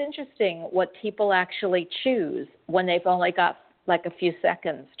 It's interesting what people actually choose when they've only got like a few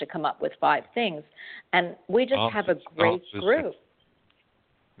seconds to come up with 5 things. And we just have a great group.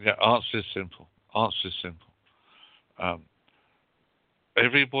 Yeah, answer is simple.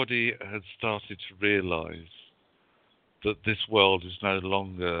 Everybody has started to realize that this world is no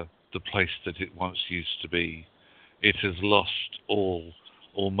longer the place that it once used to be. It has lost all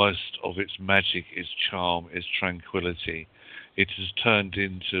or most of its magic, its charm, its tranquility. It has turned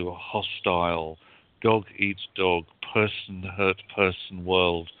into a hostile, dog eats dog, person hurt person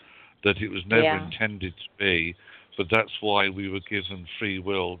world that it was never intended to be. But that's why we were given free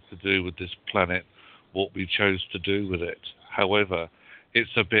will to do with this planet what we chose to do with it. However,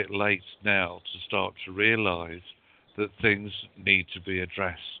 it's a bit late now to start to realize that things need to be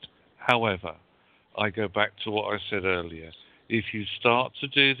addressed. However, I go back to what I said earlier. If you start to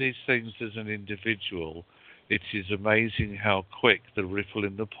do these things as an individual, it is amazing how quick the ripple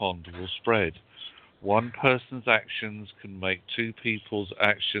in the pond will spread. One person's actions can make 2 people's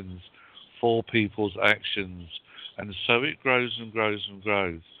actions, 4 people's actions, and so it grows and grows and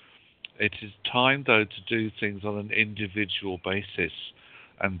grows. It is time, though, to do things on an individual basis,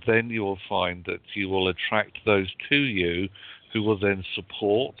 and then you will find that you will attract those to you who will then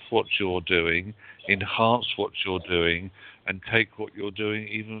support what you're doing, enhance what you're doing, and take what you're doing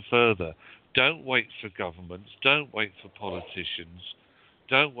even further. Don't wait for governments. Don't wait for politicians.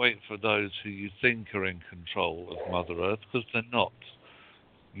 Don't wait for those who you think are in control of Mother Earth, because they're not.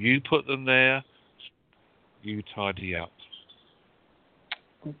 You put them there, you tidy up.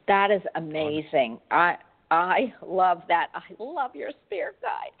 That is amazing. I love that. I love your Spirit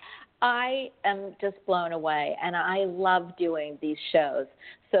Guide. I am just blown away, and I love doing these shows.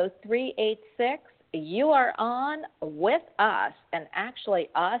 So 386, you are on with us, and actually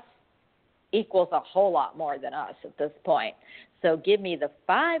us equals a whole lot more than us at this point. So give me the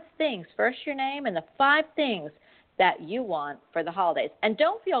 5 things, first your name, and the 5 things that you want for the holidays. And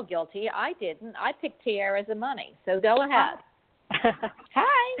don't feel guilty. I didn't. I picked tiaras and money. So go ahead.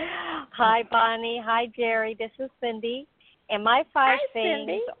 Hi. Hi, Bonnie. Hi, Jerry. This is Cindy. And my 5 things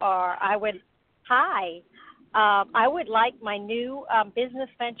Cindy. are I would like my new business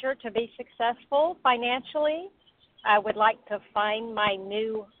venture to be successful financially. I would like to find my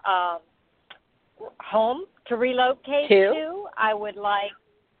new home to relocate to. I would like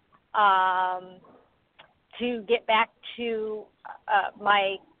to get back to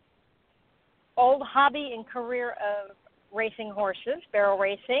my old hobby and career of racing horses, barrel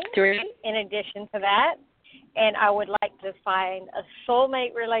racing, 3. in addition to that. And I would like to find a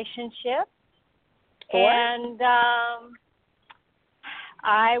soulmate relationship. 4. And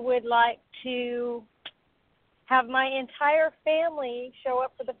I would like to have my entire family show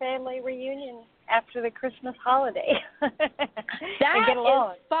up for the family reunion after the Christmas holiday. That and get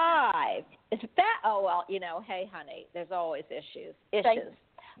along. is 5. Is that? Oh, well, you know, hey, honey, there's always issues.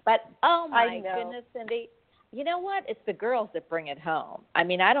 But, oh, my goodness, Cindy. You know what? It's the girls that bring it home. I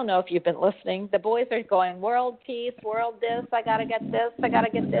mean, I don't know if you've been listening. The boys are going, world peace, world this, I got to get this, I got to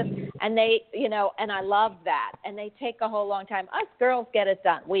get this. And they, you know, and I love that. And they take a whole long time. Us girls get it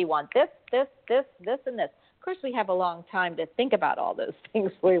done. We want this, and this. Of course, we have a long time to think about all those things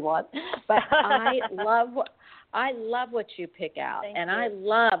we want. But I love what you pick out. Thank and you. I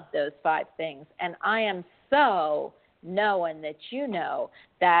love those 5 things. And I am so knowing that you know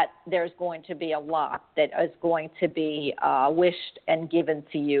that there's going to be a lot that is going to be wished and given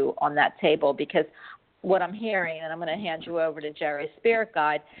to you on that table. Because what I'm hearing, and I'm going to hand you over to Jerry's spirit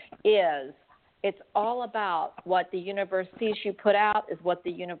guide, is it's all about what the universe sees you put out is what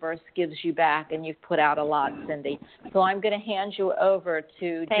the universe gives you back, and you've put out a lot, Cindy. So I'm going to hand you over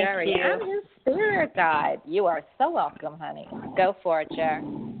to Jerry and his spirit guide. You are so welcome, honey. Go for it, Jerry.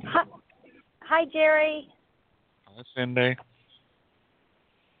 Hi, Jerry. Hi, Cindy.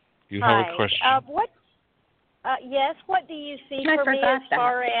 You have a question? Yes, what do you see I for me forgot as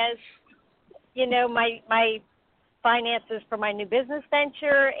far as, my finances for my new business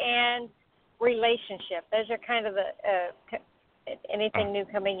venture and relationship? Those are kind of the anything new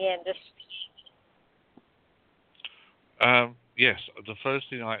coming in. Yes, the first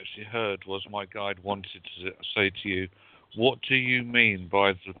thing I actually heard was my guide wanted to say to you, what do you mean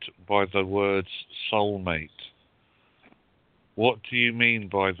by the words soulmate? What do you mean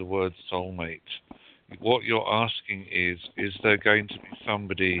by the word soulmate? What you're asking is there going to be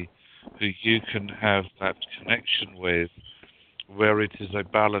somebody who you can have that connection with, where it is a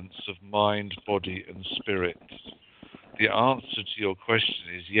balance of mind, body, and spirit? The answer to your question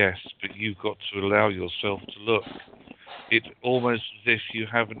is yes, but you've got to allow yourself to look. It's almost as if you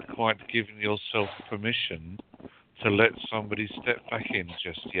haven't quite given yourself permission to let somebody step back in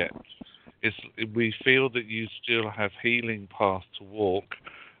just yet. We feel that you still have healing path to walk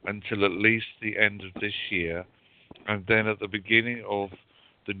until at least the end of this year, and then at the beginning of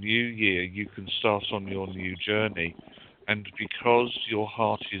the new year you can start on your new journey. And because your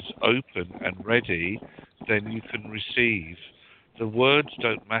heart is open and ready, then you can receive. The words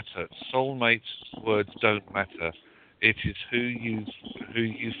don't matter. Soulmate's words don't matter. It is who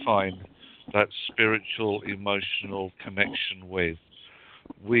you find that spiritual, emotional connection with.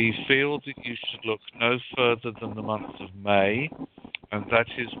 We feel that you should look no further than the month of May, and that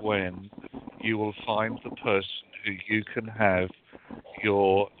is when you will find the person who you can have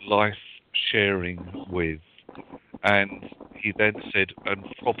your life sharing with. And he then said, and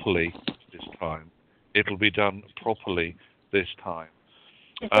properly this time. It'll be done properly this time.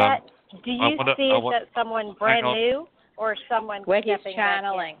 Is that, do you see that someone brand new or someone he's stepping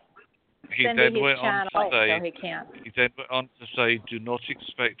channeling? He Cindy, then went on to say, so he can't. He then went on to say, do not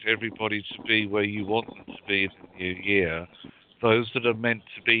expect everybody to be where you want them to be in the new year. Those that are meant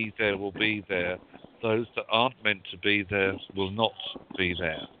to be there will be there. Those that aren't meant to be there will not be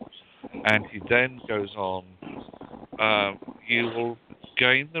there. And he then goes on, you will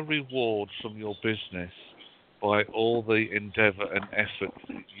gain the reward from your business by all the endeavor and effort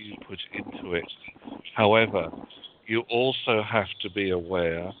that you put into it. However, you also have to be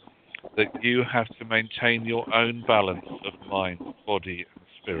aware that you have to maintain your own balance of mind, body, and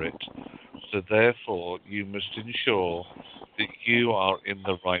spirit. So therefore, you must ensure that you are in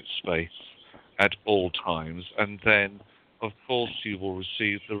the right space at all times, and then, of course, you will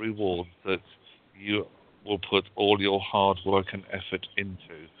receive the reward that you will put all your hard work and effort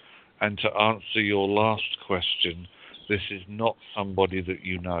into. And to answer your last question, this is not somebody that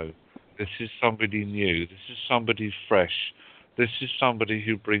you know. This is somebody new. This is somebody fresh. This is somebody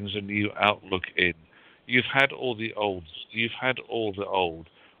who brings a new outlook in. You've had all the old. You've had all the old.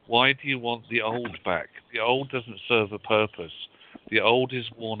 Why do you want the old back? The old doesn't serve a purpose. The old is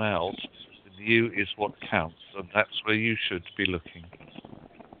worn out. The new is what counts, and that's where you should be looking.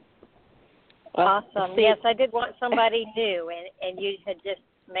 Awesome. Yes, I did want somebody new, and you had just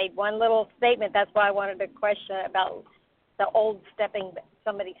made one little statement. That's why I wanted to question about the old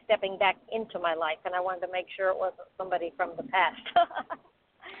somebody stepping back into my life, and I wanted to make sure it wasn't somebody from the past.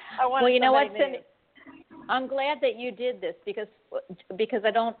 Well, you know what, Cindy? I'm glad that you did this because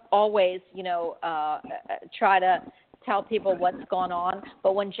I don't always, try to tell people what's going on.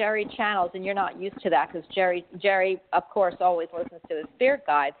 But when Jerry channels, and you're not used to that because Jerry, of course, always listens to his spirit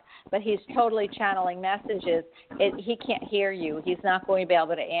guides, but he's totally channeling messages. He can't hear you. He's not going to be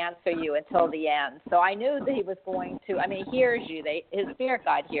able to answer you until the end. So I knew that he was going to, he hears you. His spirit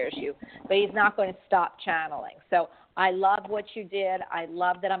guide hears you, but he's not going to stop channeling. So I love what you did. I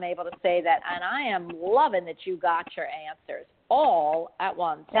love that I'm able to say that. And I am loving that you got your answers all at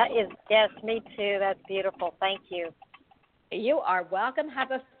once. That is, yes, me too. That's beautiful. Thank you. You are welcome.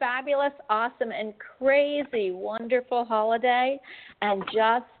 Have a fabulous, awesome, and crazy, wonderful holiday. And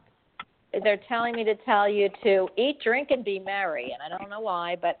they're telling me to tell you to eat, drink, and be merry. And I don't know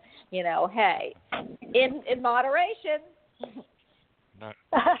why, but, hey, in moderation. No.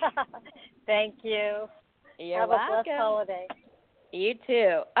 Thank you. You're welcome. Have a blessed holiday. You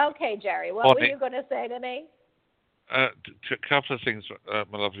too. Okay, Jerry, what were you going to say to me? A couple of things,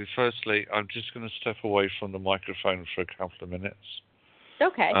 my lovely. Firstly, I'm just going to step away from the microphone for a couple of minutes.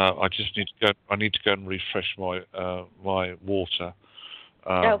 Okay. I just need to go. I need to go and refresh my my water.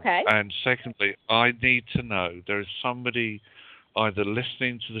 Okay. And secondly, I need to know there is somebody either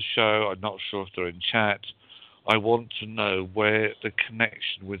listening to the show. I'm not sure if they're in chat. I want to know where the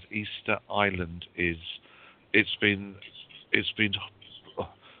connection with Easter Island is. It's been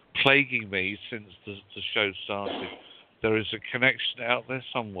plaguing me since the show started. There is a connection out there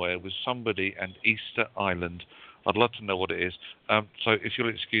somewhere with somebody and Easter Island. I'd love to know what it is. So if you'll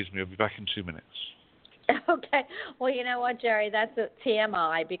excuse me, I'll be back in 2 minutes. Okay. Well, you know what, Jerry? That's a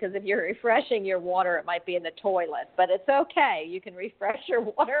TMI, because if you're refreshing your water, it might be in the toilet. But it's okay. You can refresh your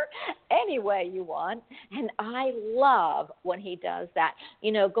water any way you want. And I love when he does that.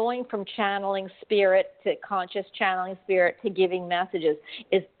 You know, going from channeling spirit to conscious channeling spirit to giving messages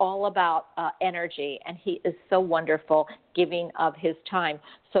is all about energy. And he is so wonderful giving of his time.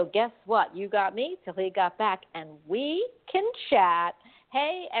 So guess what? You got me till he got back, and we can chat.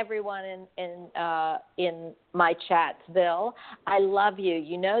 Hey, everyone in my chatsville. I love you.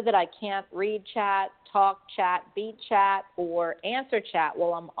 You know that I can't read chat, talk chat, beat chat, or answer chat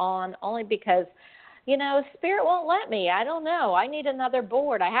while I'm on, only because, you know, Spirit won't let me. I don't know. I need another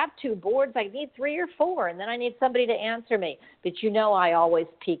board. I have 2 boards. I need 3 or 4, and then I need somebody to answer me. But you know I always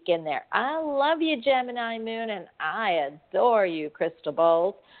peek in there. I love you, Gemini Moon, and I adore you, Crystal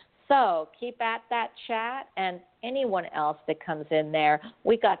Bowls. So keep at that chat, and anyone else that comes in there,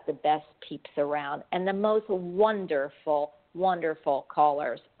 we got the best peeps around and the most wonderful, wonderful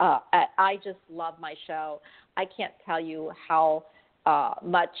callers. I just love my show. I can't tell you how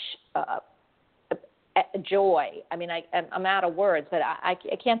much joy. I mean, I'm out of words, but I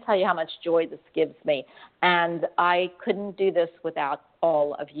can't tell you how much joy this gives me. And I couldn't do this without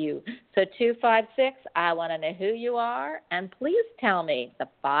all of you. So 256, I want to know who you are, and please tell me the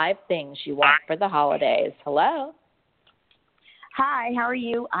 5 things you want for the holidays. Hello. Hi, how are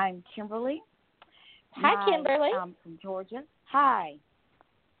you? I'm Kimberly. Hi, Kimberly. I'm from Georgia. Hi.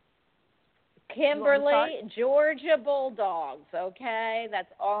 Kimberly, Georgia Bulldogs, okay?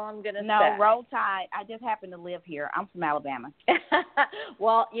 That's all I'm going to say. No, roll tide. I just happen to live here. I'm from Alabama.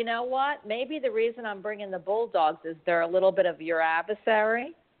 Well, you know what? Maybe the reason I'm bringing the Bulldogs is they're a little bit of your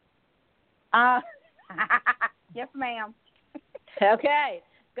adversary. Yes, ma'am. Okay.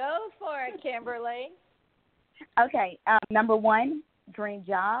 Go for it, Kimberly. Okay. Number 1, dream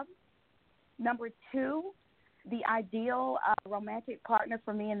job. Number 2, the ideal romantic partner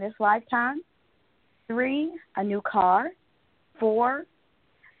for me in this lifetime. 3, a new car. 4,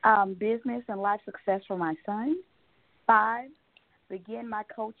 business and life success for my son. 5, begin my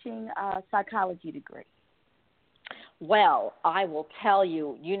coaching psychology degree. Well, I will tell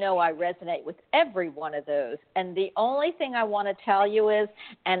you, you know I resonate with every one of those. And the only thing I want to tell you is,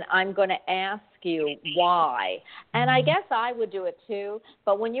 and I'm going to ask you why. And I guess I would do it too,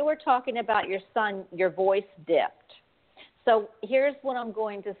 but when you were talking about your son, your voice dipped. So here's what I'm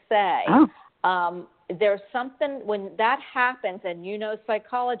going to say. There's something, when that happens, and you know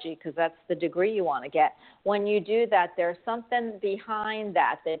psychology because that's the degree you want to get, when you do that, there's something behind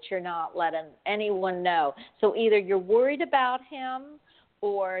that you're not letting anyone know. So either you're worried about him,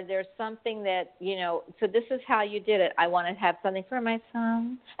 or there's something that, you know, so this is how you did it. I want to have something for my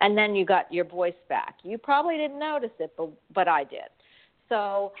son. And then you got your voice back. You probably didn't notice it, but I did.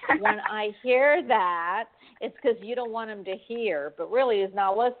 So when I hear that, it's because you don't want him to hear, but really he's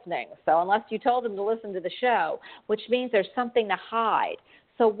not listening. So unless you told him to listen to the show, which means there's something to hide.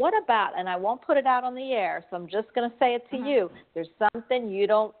 So what about, and I won't put it out on the air, so I'm just going to say it to you, there's something you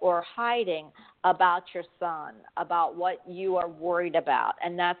don't, or hiding about your son, about what you are worried about,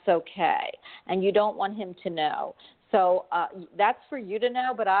 and that's okay. And you don't want him to know. So that's for you to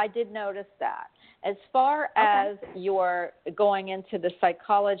know, but I did notice that. As far as you're going into the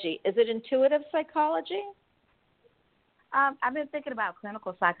psychology, is it intuitive psychology? I've been thinking about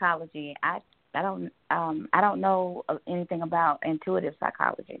clinical psychology. I don't know anything about intuitive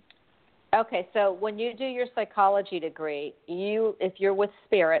psychology. Okay, so when you do your psychology degree, if you're with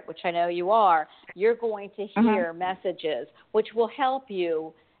Spirit, which I know you are, you're going to hear messages which will help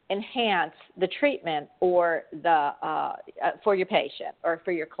you enhance the treatment or the for your patient or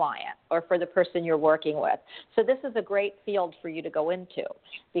for your client or for the person you're working with. So this is a great field for you to go into,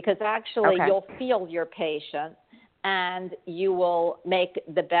 because actually you'll feel your patient and you will make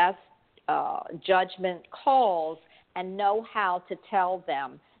the best judgment calls and know how to tell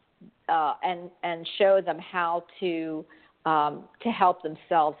them and show them how to to help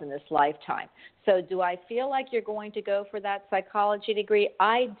themselves in this lifetime. So do I feel like you're going to go for that psychology degree?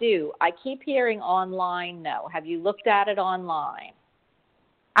 I do. I keep hearing online no. Have you looked at it online?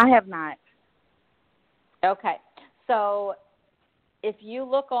 I have not. Okay. So if you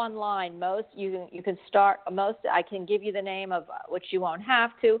look online, you can start most. I can give you the name of which you won't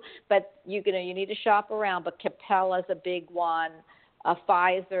have to, but you need to shop around. But Capella is a big one.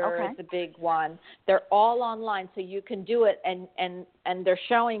 Pfizer is a big one. They're all online, so you can do it. And they're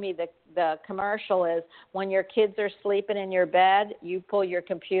showing me the commercial is when your kids are sleeping in your bed, you pull your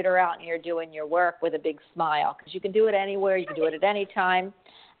computer out and you're doing your work with a big smile because you can do it anywhere. You can do it at any time.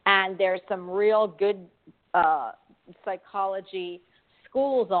 And there's some real good psychology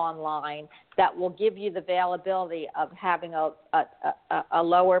schools online that will give you the availability of having a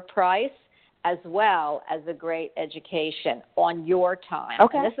lower price as well as a great education on your time.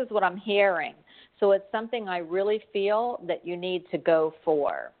 Okay. And this is what I'm hearing. So it's something I really feel that you need to go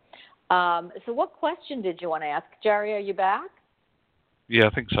for. So what question did you want to ask? Jerry, are you back? Yeah, I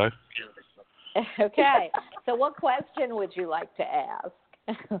think so. Okay. So what question would you like to ask?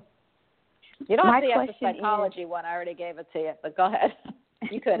 You don't have to ask the psychology one. I already gave it to you, but go ahead.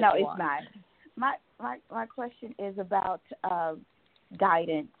 You could. No, it's not. My question is about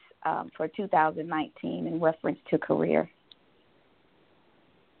guidance for 2019 in reference to career.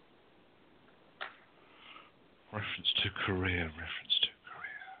 Reference to career.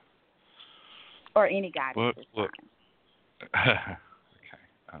 Or any guidance. Well, okay.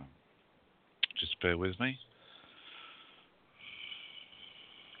 Just bear with me.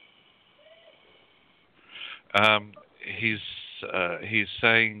 He's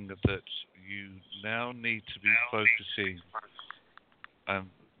saying that you now need to be focusing. I'm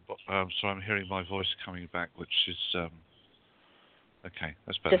sorry, I'm hearing my voice coming back, which is okay.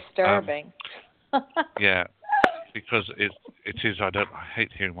 That's better. Disturbing. Yeah, because it is. I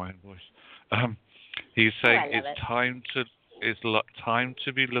hate hearing my own voice. He's saying it's time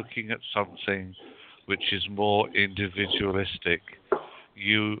to be looking at something which is more individualistic.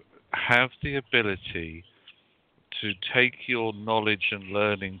 You have the ability to take your knowledge and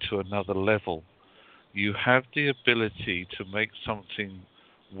learning to another level. You have the ability to make something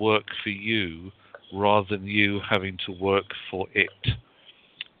work for you rather than you having to work for it.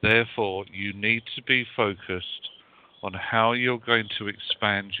 Therefore, you need to be focused on how you're going to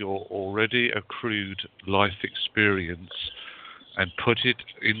expand your already accrued life experience and put it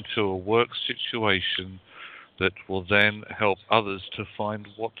into a work situation that will then help others to find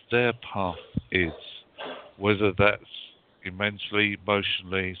what their path is. Whether that's mentally,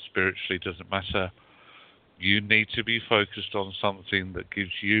 emotionally, spiritually, doesn't matter. You need to be focused on something that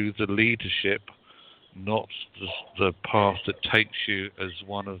gives you the leadership, not the path that takes you as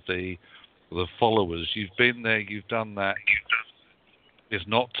one of the followers. You've been there, you've done that. It's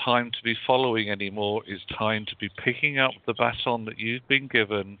not time to be following anymore. It's time to be picking up the baton that you've been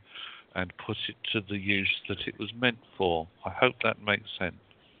given and put it to the use that it was meant for. I hope that makes sense.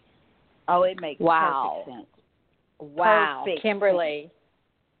 Oh, it makes perfect sense. Wow. Perfect Kimberly. sense.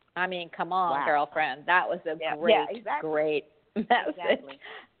 I mean, come on, girlfriend. That was a great message. Exactly.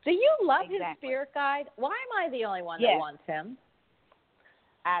 Do you love his spirit guide? Why am I the only one that wants him?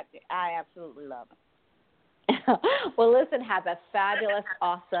 I absolutely love him. Well, listen, have a fabulous,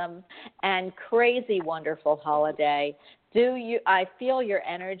 awesome, and crazy, wonderful holiday. I feel your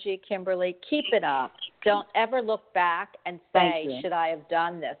energy, Kimberly. Keep it up. Don't ever look back and say, should I have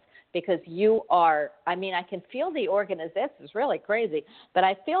done this? Because you are, I mean, I can feel the organization. This is really crazy, but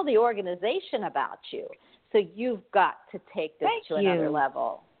I feel the organization about you. So you've got to take this to another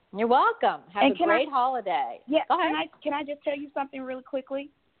level. You're welcome. Have a great holiday. Yeah. Go ahead. Can I just tell you something really quickly?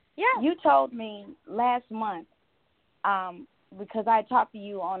 Yeah. You told me last month, because I talked to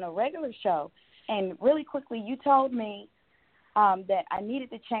you on a regular show, and really quickly you told me that I needed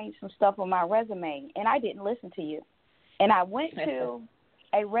to change some stuff on my resume, and I didn't listen to you. And I went to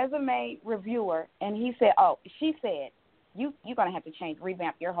a resume reviewer, and she said, you're going to have to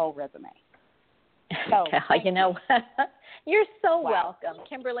revamp your whole resume. So, you know what? You're so welcome.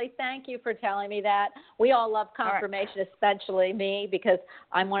 Kimberly, thank you for telling me that. We all love confirmation, especially me, because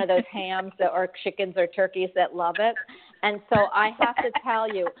I'm one of those hams or chickens or turkeys that love it. And so I have to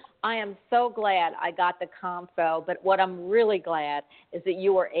tell you, I am so glad I got the confo, but what I'm really glad is that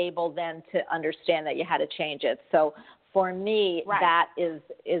you were able then to understand that you had to change it. So for me, that is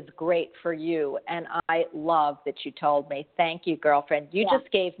great for you, and I love that you told me. Thank you, girlfriend. You just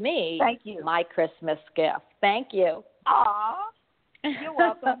gave me my Christmas gift. Thank you. Aw, you're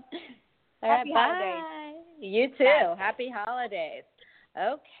welcome. Happy holidays. You too. Happy holidays.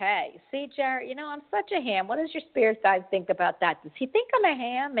 Okay. See, Jared, I'm such a ham. What does your spirit guide think about that? Does he think I'm a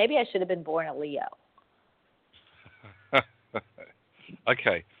ham? Maybe I should have been born a Leo.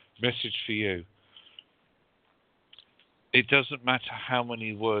 Okay, message for you. It doesn't matter how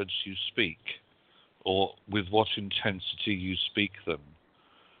many words you speak or with what intensity you speak them.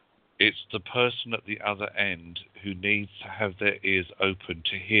 It's the person at the other end who needs to have their ears open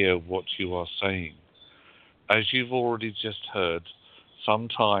to hear what you are saying. As you've already just heard,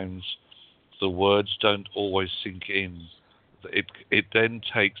 sometimes the words don't always sink in. It then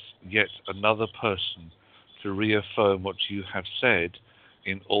takes yet another person to reaffirm what you have said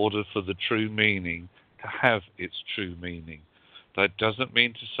in order for the true meaning to have its true meaning. That doesn't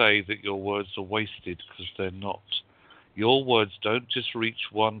mean to say that your words are wasted, because they're not. Your words don't just reach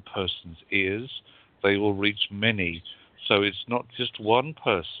one person's ears, they will reach many. So it's not just one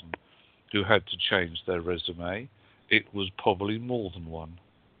person who had to change their resume, it was probably more than one.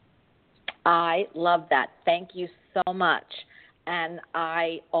 I love that. Thank you so much. And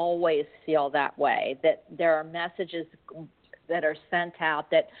I always feel that way, that there are messages that are sent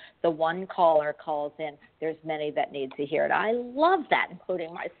out that the one caller calls in. There's many that need to hear it. I love that,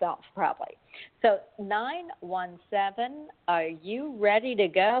 including myself, probably. So 917, are you ready to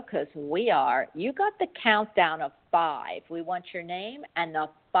go? Because we are. You got the countdown of 5. We want your name and the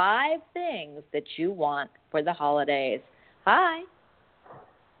 5 things that you want for the holidays. Hi.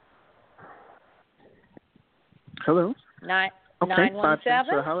 Hello. Okay, 917. 5 things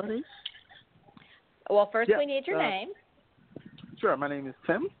for the holidays. Well, first we need your name. Sure, my name is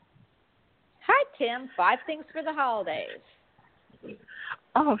Tim. Hi, Tim. 5 things for the holidays.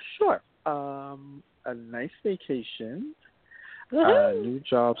 Oh, sure. A nice vacation, new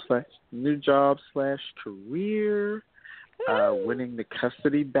job slash career, winning the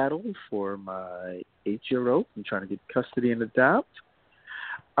custody battle for my 8-year-old. I'm trying to get custody and adopt.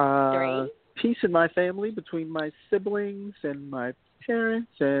 3. Peace in my family between my siblings and my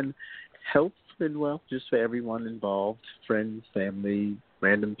parents, and health and wealth just for everyone involved, friends, family,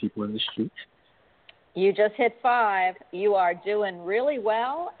 random people in the street. You just hit 5. You are doing really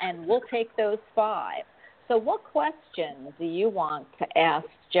well, and we'll take those 5. So what question do you want to ask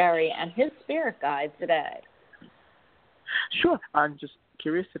Jerry and his spirit guide today? Sure. I'm just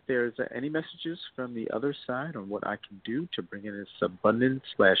curious if there's any messages from the other side on what I can do to bring in this abundance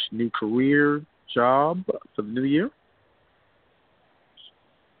 / new career job for the new year.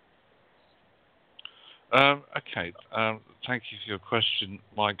 Okay. Thank you for your question.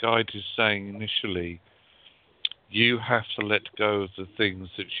 My guide is saying initially, you have to let go of the things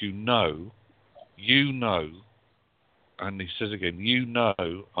that you know, and he says again,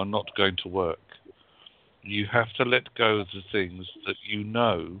 are not going to work. You have to let go of the things that you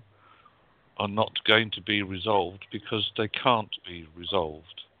know are not going to be resolved because they can't be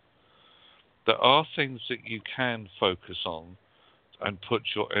resolved. There are things that you can focus on and put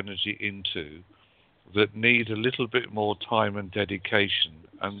your energy into that need a little bit more time and dedication,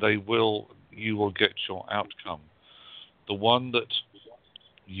 and you will get your outcome. The one that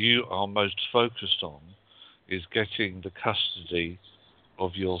you are most focused on is getting the custody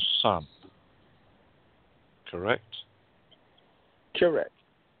of your son. Correct? Correct.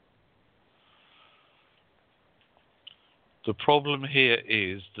 The problem here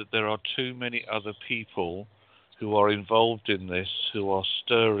is that there are too many other people who are involved in this, who are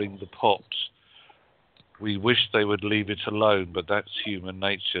stirring the pot. We wish they would leave it alone, but that's human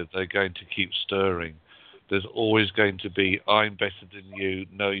nature. They're going to keep stirring. There's always going to be, I'm better than you,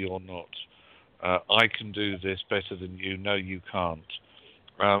 no you're not. I can do this better than you, no you can't.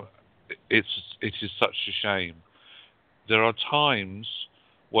 It is such a shame. There are times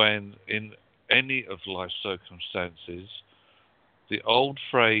when in any of life's circumstances, the old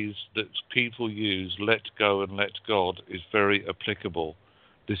phrase that people use, let go and let God, is very applicable.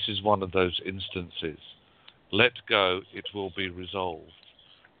 This is one of those instances. Let go, it will be resolved.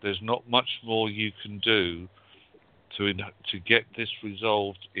 There's not much more you can do to get this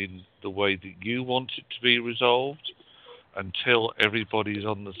resolved in the way that you want it to be resolved until everybody's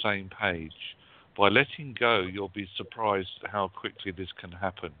on the same page. By letting go, you'll be surprised at how quickly this can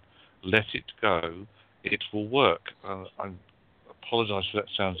happen. Let it go, it will work. I apologize if that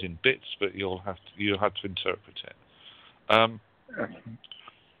sounds in bits, but you'll have to interpret it.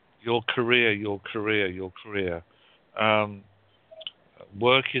 Your career.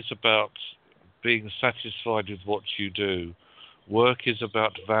 Work is about being satisfied with what you do. Work is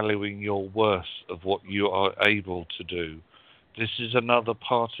about valuing your worth of what you are able to do. This is another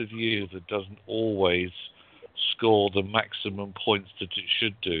part of you that doesn't always score the maximum points that it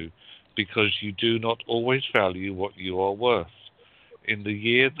should do, because you do not always value what you are worth. In the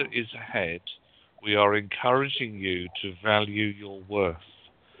year that is ahead, we are encouraging you to value your worth.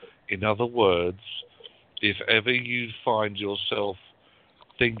 In other words, if ever you find yourself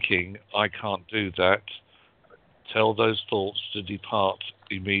thinking, I can't do that, tell those thoughts to depart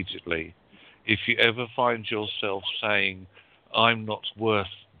immediately. If you ever find yourself saying, I'm not worth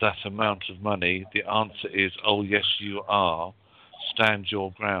that amount of money, the answer is, oh yes you are. Stand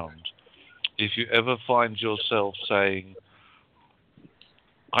your ground. If you ever find yourself saying,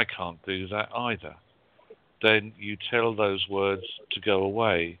 I can't do that either, then you tell those words to go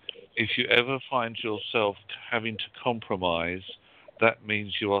away. If you ever find yourself having to compromise, that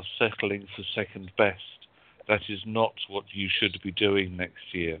means you are settling for second best. That is not what you should be doing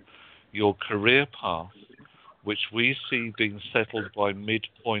next year. Your career path, which we see being settled by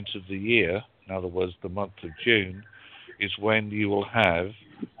midpoint of the year, in other words, the month of June, is when you will have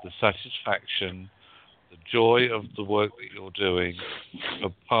the satisfaction, the joy of the work that you're doing, a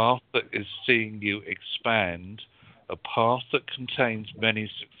path that is seeing you expand, a path that contains many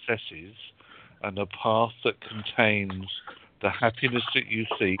successes, and a path that contains the happiness that you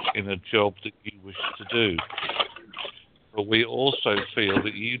seek in a job that you wish to do. But we also feel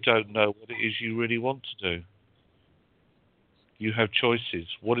that you don't know what it is you really want to do. You have choices.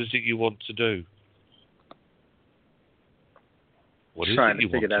 What is it you want to do? What is Trying it you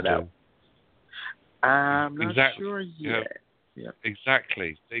to figure want that to out. do? I'm not Exactly. sure yet. Yeah.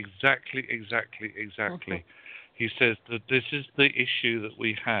 Exactly. He says that this is the issue that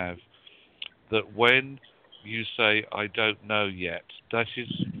we have, that when you say, I don't know yet, that is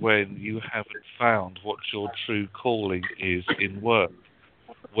when you haven't found what your true calling is in work.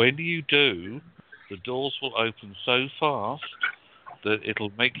 When you do, the doors will open so fast that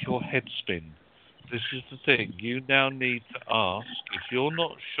it'll make your head spin. This is the thing. You now need to ask, if you're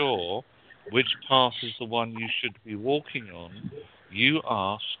not sure which path is the one you should be walking on, you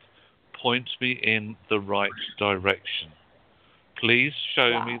ask, point me in the right direction. Please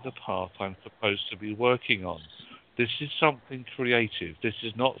show me the path I'm supposed to be working on. This is something creative. This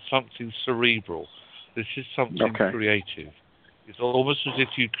is not something cerebral. This is something creative. It's almost as if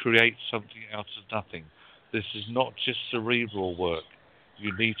you create something out of nothing. This is not just cerebral work.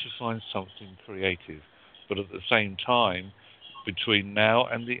 You need to find something creative. But at the same time, between now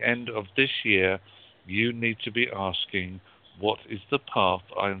and the end of this year, you need to be asking, what is the path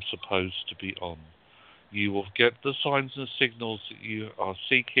I am supposed to be on? You will get the signs and signals that you are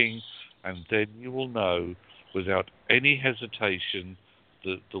seeking, and then you will know without any hesitation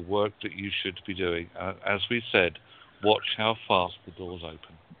the work that you should be doing. As we said, watch how fast the doors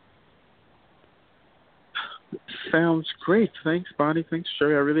open. Sounds great. Thanks, Bonnie. Thanks,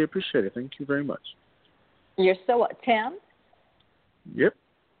 Sherry. I really appreciate it. Thank you very much. You're so Tim? Yep.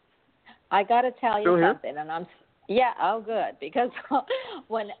 I got to tell you Still here? something, and good, because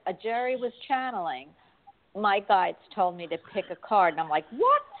when Jerry was channeling, my guides told me to pick a card, and I'm like,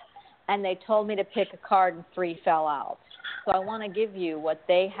 what? And they told me to pick a card, and 3 fell out. So I want to give you what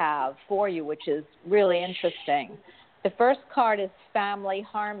they have for you, which is really interesting. The first card is Family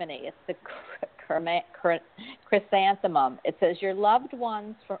Harmony. It's the chrysanthemum. It says, your loved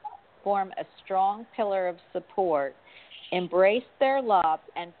ones form a strong pillar of support. Embrace their love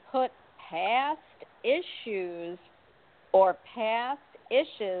and put past issues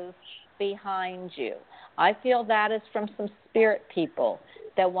behind you. I feel that is from some spirit people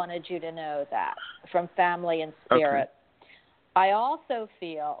that wanted you to know that, from family and spirit. Okay. I also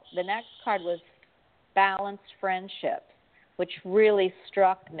feel the next card was Balanced Friendships, which really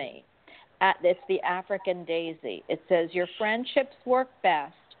struck me. It's the African daisy. It says your friendships work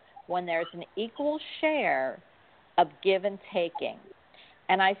best when there's an equal share of give and taking.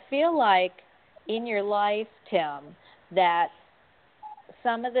 And I feel like in your life, Tim, that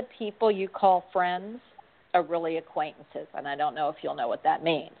some of the people you call friends are really acquaintances, and I don't know if you'll know what that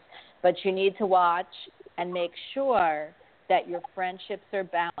means. But you need to watch and make sure that your friendships are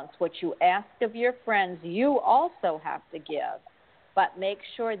balanced. What you ask of your friends, you also have to give. But make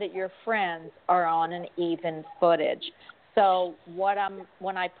sure that your friends are on an even footage. So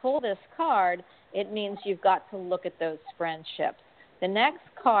when I pull this card, it means you've got to look at those friendships. The next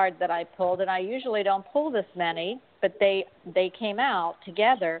card that I pulled, and I usually don't pull this many, but they came out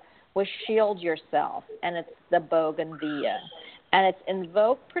together, was Shield Yourself, and it's the Bougainvillea. And it's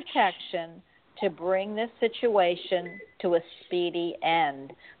invoke protection to bring this situation to a speedy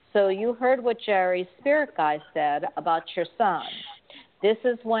end. So you heard what Jerry's spirit guy said about your son. This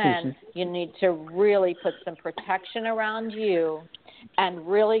is when you need to really put some protection around you and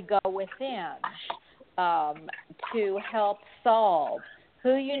really go within to help solve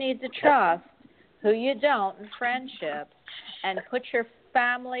who you need to trust, who you don't in friendships, and put your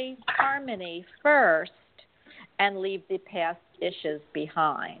family harmony first and leave the past issues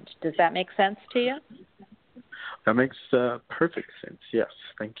behind. Does that make sense to you? That makes perfect sense. Yes.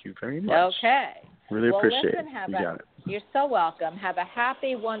 Thank you very much. Okay. Really appreciate listen, it. You got it. You're so welcome. Have a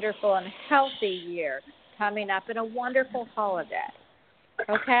happy, wonderful, and healthy year coming up and a wonderful holiday.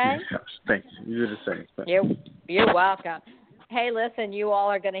 Okay? Yes. Thanks. You do the same. You're welcome. Hey, listen, you all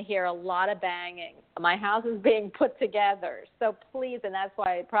are going to hear a lot of banging. My house is being put together. So please, and that's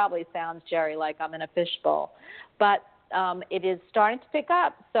why it probably sounds, Jerry, like I'm in a fishbowl. But it is starting to pick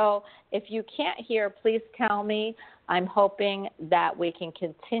up. So if you can't hear, please tell me. I'm hoping that we can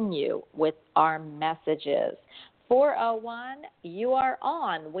continue with our messages. 401, you are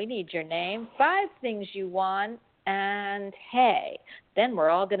on. We need your name. 5 things you want. And hey, then we're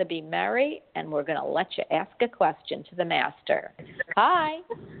all going to be merry, and we're going to let you ask a question to the master. Hi.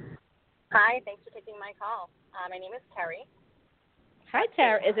 Hi, thanks for taking my call. My name is Carrie. Hi,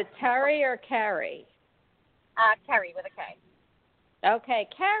 Terry. Is it Terry or Carrie? Carrie with a K. Okay,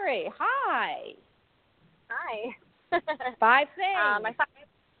 Carrie, hi. Hi. 5 things. My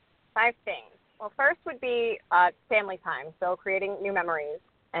 5 things. Well, first would be family time, so creating new memories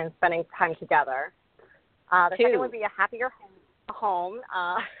and spending time together. The 2. second would be a happier home,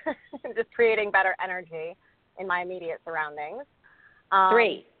 just creating better energy in my immediate surroundings.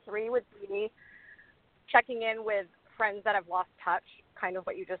 3. 3 would be checking in with friends that have lost touch, kind of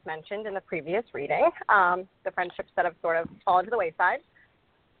what you just mentioned in the previous reading, the friendships that have sort of fallen to the wayside.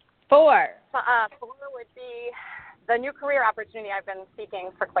 4. 4 would be the new career opportunity I've been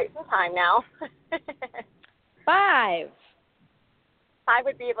seeking for quite some time now. 5. 5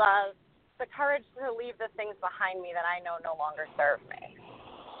 would be the courage to leave the things behind me that I know no longer serve me.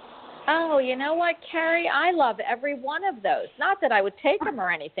 Oh, you know what, Carrie? I love every one of those. Not that I would take them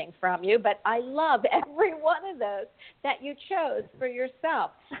or anything from you, but I love every one of those that you chose for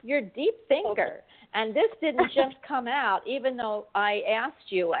yourself. You're a deep thinker, and this didn't just come out, even though I asked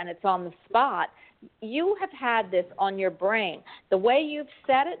you and it's on the spot. You have had this on your brain. The way you've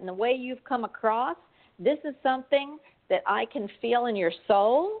said it and the way you've come across, this is something that I can feel in your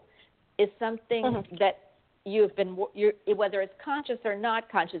soul, is something that you've been, whether it's conscious or not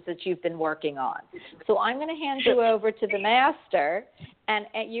conscious, that you've been working on. So I'm going to hand you over to the master, and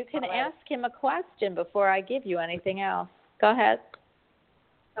you can ask him a question before I give you anything else. Go ahead.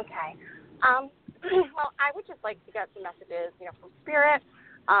 Okay. Well, I would just like to get some messages, from Spirit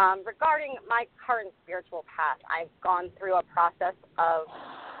regarding my current spiritual path. I've gone through a process of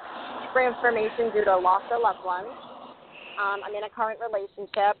transformation due to loss of loved ones. I'm in a current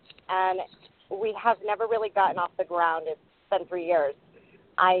relationship, and we have never really gotten off the ground. It's been 3 years.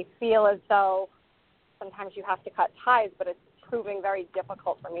 I feel as though sometimes you have to cut ties, but it's proving very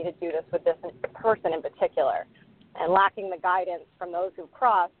difficult for me to do this with this person in particular. And lacking the guidance from those who've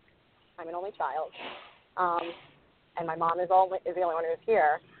crossed, I'm an only child, and my mom is the only one who's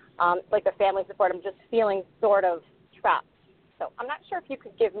here. Like the family support, I'm just feeling sort of trapped. So I'm not sure if you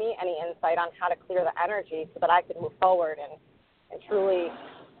could give me any insight on how to clear the energy so that I could move forward and truly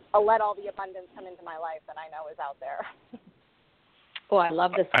let all the abundance come into my life that I know is out there. Oh, I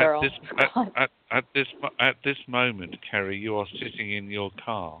love this girl. At this moment, Carrie, you are sitting in your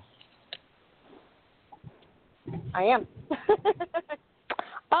car. I am.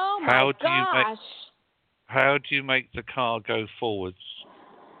 Oh my gosh! How do you make the car go forwards?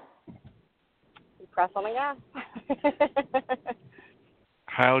 You press on the gas.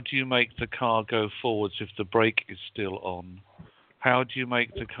 How do you make the car go forwards if the brake is still on? How do you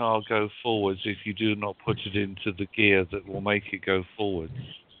make the car go forwards if you do not put it into the gear that will make it go forwards?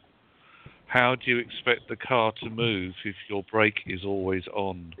 How do you expect the car to move if your brake is always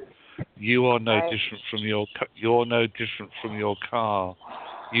on? You are no different from your car.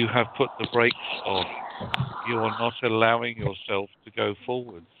 You have put the brakes on. You are not allowing yourself to go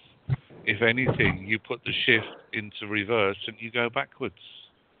forwards. If anything, you put the shift into reverse and you go backwards.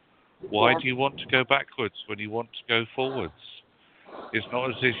 Why do you want to go backwards when you want to go forwards? It's not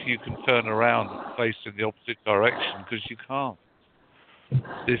as if you can turn around and face in the opposite direction, because you can't.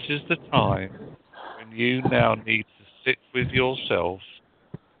 This is the time when you now need to sit with yourself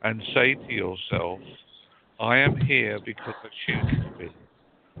and say to yourself, I am here because I choose to be,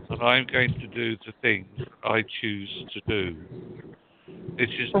 and I'm going to do the things I choose to do. It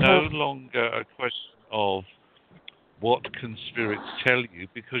is no longer a question of what can spirits tell you,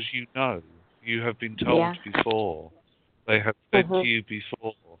 because you know, you have been told before. They have said to you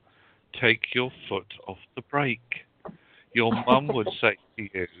before, take your foot off the brake. Your mum would say to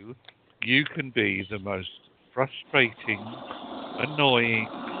you, you can be the most frustrating, annoying,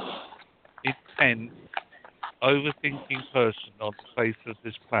 intense, overthinking person on the face of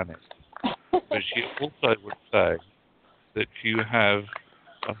this planet. But she also would say that you have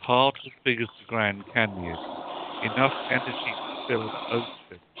a heart as big as the Grand Canyon, enough energy to fill an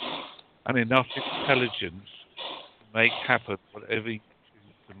ocean, and enough intelligence to make happen whatever you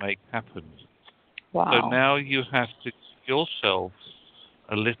choose to make happen. Wow. So now you have to give yourself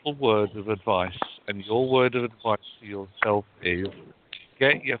a little word of advice, and your word of advice to yourself is,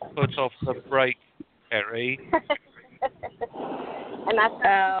 get your foot off the brake, Terry. And that's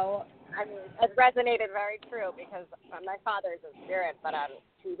I mean, it resonated very true because my father's a spirit, but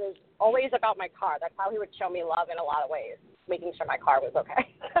he was always about my car. That's how he would show me love in a lot of ways, making sure my car was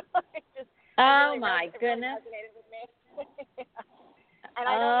okay. Oh, my goodness. It really resonated with me. And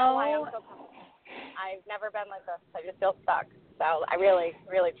I don't know why I'm so comfortable. I've never been like this. I just feel stuck. So I really,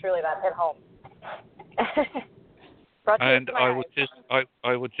 really, truly, that hit home. And I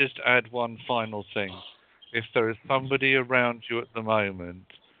would just add one final thing. If there is somebody around you at the moment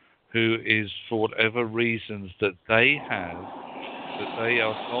who is, for whatever reasons that they have, that they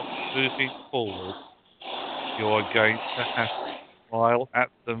are not moving forward, you are going to have to smile at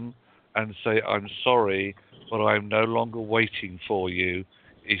them and say, I'm sorry, but I'm no longer waiting for you.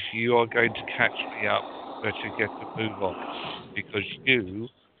 If you are going to catch me up, better get to move on, because you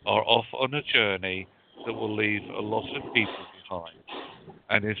are off on a journey that will leave a lot of people behind.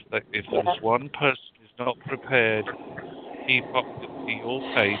 And if there's one person who's not prepared to keep up with your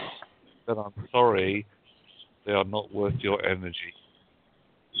pace, then I'm sorry, they are not worth your energy.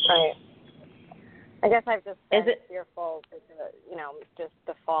 Right. I guess I've just been fearful, just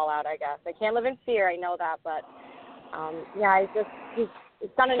the fallout, I guess. I can't live in fear, I know that, but, he's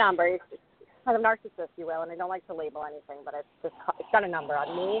done a number. He's kind of narcissist, you will, and I don't like to label anything, but it's done a number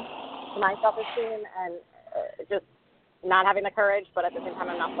on me, my self-esteem, and just not having the courage, but at the same time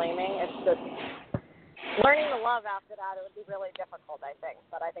I'm not blaming. It's just learning to love after that. It would be really difficult, I think,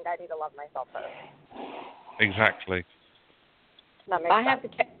 but I think I need to love myself first. Exactly. That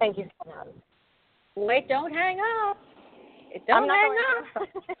makes sense. Thank you so much. Wait, don't hang up. Don't hang up.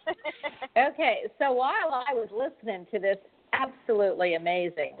 Okay, so while I was listening to this absolutely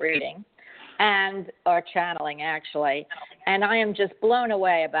amazing reading, or channeling actually, and I am just blown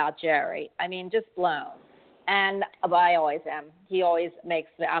away about Jerry. I mean, just blown. And I always am. He always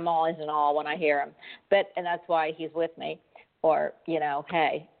I'm always in awe when I hear him. And that's why he's with me. Or,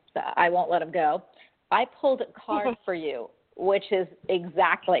 hey, I won't let him go. I pulled a card for you, which is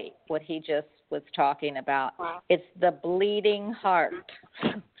exactly what he just was talking about. Wow. It's the bleeding heart.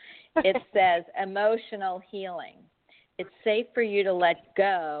 It says emotional healing. It's safe for you to let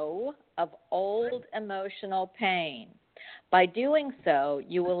go of old emotional pain. By doing so,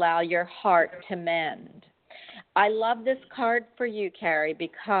 you allow your heart to mend. I love this card for you, Carrie,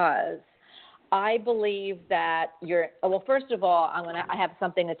 because I believe that first of all, I have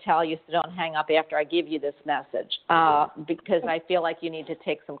something to tell you, so don't hang up after I give you this message, because I feel like you need to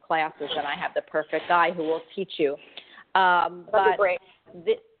take some classes, and I have the perfect guy who will teach you. That'd be great.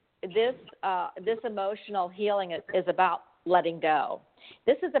 This emotional healing is about letting go.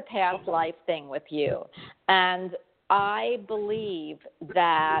 This is a past life thing with you, and I believe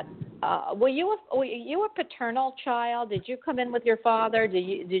that were you a paternal child? Did you come in with your father?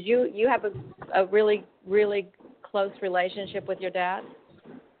 Did you have a really, really close relationship with your dad?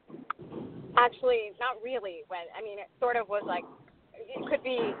 Actually, not really. It sort of was like, it could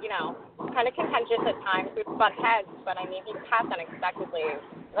be, kind of contentious at times. We'd butt heads, but he passed unexpectedly,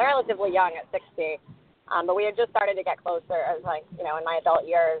 relatively young at 60. But we had just started to get closer as in my adult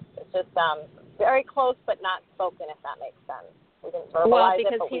years. It's just very close, but not spoken, if that makes sense. We didn't verbalize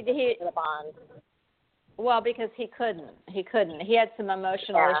it, but we did a bond. Well, because he couldn't. He had some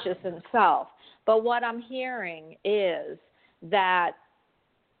emotional issues himself. But what I'm hearing is that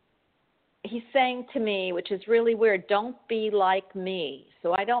he's saying to me, which is really weird, don't be like me.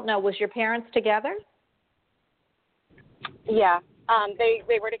 So I don't know, was your parents together? Yeah.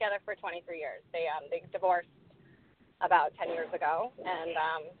 They were together for 23 years. They divorced about 10 years ago, and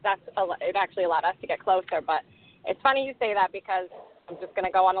it actually allowed us to get closer. But it's funny you say that, because I'm just going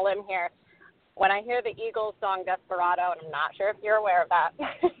to go on a limb here. When I hear the Eagles song Desperado, and I'm not sure if you're aware of that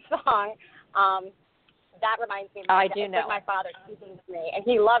song, that reminds me I do know. Like my father speaking to me, and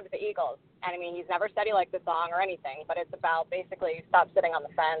he loved the Eagles. And he's never said he liked the song or anything, but it's about basically stop sitting on the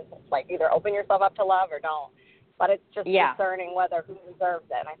fence. It's like either open yourself up to love or don't. But it's just discerning whether who deserves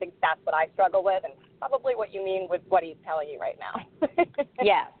it. And I think that's what I struggle with, and probably what you mean with what he's telling you right now.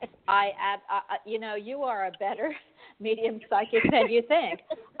 Yes. You are a better medium psychic than you think.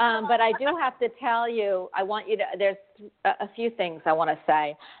 But I do have to tell you, there's a few things I want to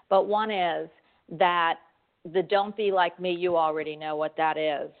say. But one is that the don't be like me, you already know what that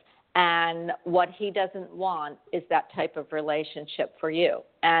is. And what he doesn't want is that type of relationship for you.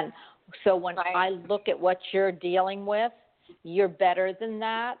 And so when I look at what you're dealing with, you're better than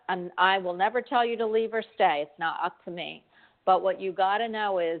that. And I will never tell you to leave or stay. It's not up to me. But what you got to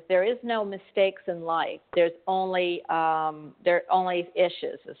know is there is no mistakes in life. There's only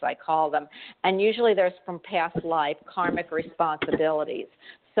issues, as I call them. And usually there's from past life, karmic responsibilities.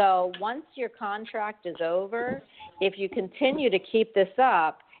 So once your contract is over, if you continue to keep this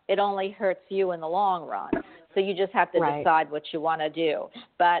up, it only hurts you in the long run. So you just have to decide what you want to do.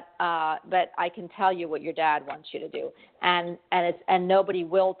 But I can tell you what your dad wants you to do, and nobody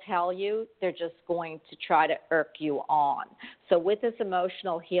will tell you. They're just going to try to irk you on. So with this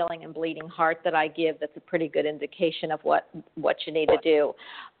emotional healing and bleeding heart that I give, that's a pretty good indication of what you need to do.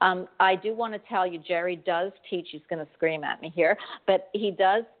 I do want to tell you, Jerry does teach. He's going to scream at me here, but he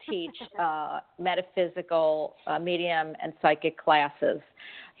does teach metaphysical, medium, and psychic classes.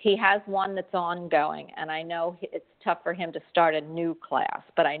 He has one that's ongoing, and I know it's tough for him to start a new class,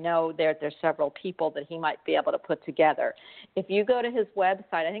 but I know there's several people that he might be able to put together. If you go to his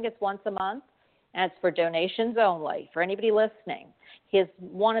website, I think it's once a month, and it's for donations only, for anybody listening. He's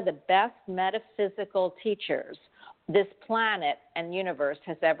one of the best metaphysical teachers this planet and universe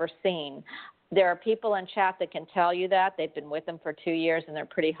has ever seen. There are people in chat that can tell you that. They've been with him for 2 years, and they're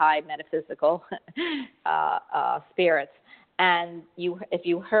pretty high metaphysical spirits. And if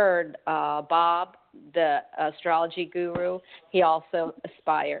you heard Bob, the astrology guru, he also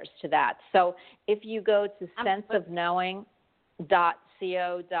aspires to that. So if you go to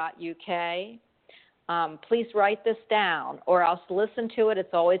senseofknowing.co.uk, please write this down, or else listen to it.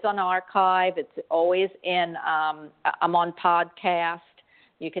 It's always on archive. It's always I'm on podcast.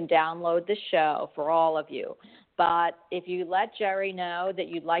 You can download the show for all of you. But if you let Jerry know that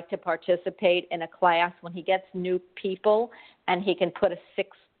you'd like to participate in a class when he gets new people and he can put a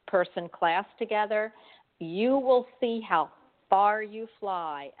 6-person class together, you will see how far you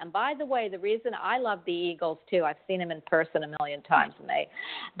fly. And by the way, the reason I love the Eagles, too, I've seen them in person a million times,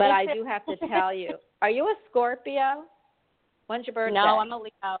 but I do have to tell you, are you a Scorpio? When's your birthday? No, I'm a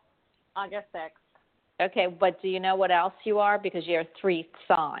Leo, August 6th. Okay, but do you know what else you are? Because you're 3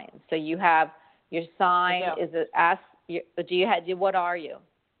 signs. So you have your sign is what are you?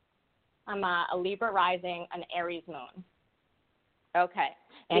 I'm a Libra rising, an Aries moon. Okay,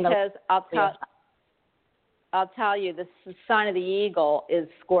 because I'll tell you, the sign of the eagle is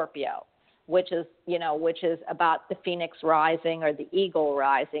Scorpio, which is about the phoenix rising or the eagle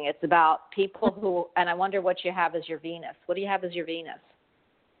rising. It's about people who, and I wonder what you have as your Venus. What do you have as your Venus?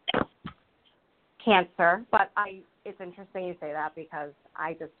 Cancer, but it's interesting you say that because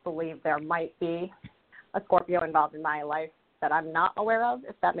I just believe there might be a Scorpio involved in my life that I'm not aware of,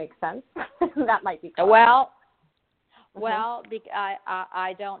 if that makes sense. That might be common.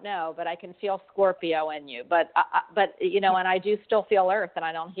 I don't know, but I can feel Scorpio in you. But and I do still feel Earth, and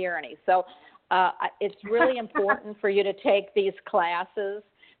I don't hear any. So it's really important for you to take these classes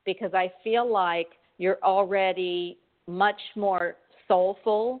because I feel like you're already much more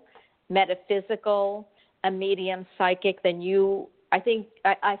soulful, metaphysical, a medium psychic than you. I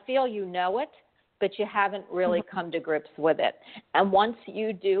feel you know it, but you haven't really come to grips with it. And once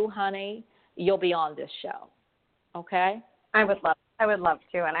you do, honey, you'll be on this show. Okay? I would love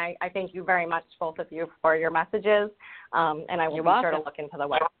to, and I thank you very much, both of you, for your messages. And I will be sure to look into the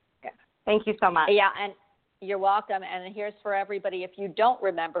website. Thank you so much. Yeah, and you're welcome. And here's for everybody, if you don't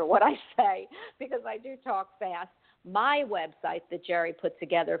remember what I say, because I do talk fast, my website that Jerry put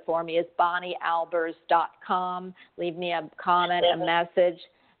together for me is bonniealbers.com. Leave me a comment, a message,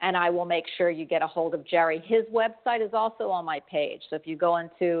 and I will make sure you get a hold of Jerry. His website is also on my page. So if you go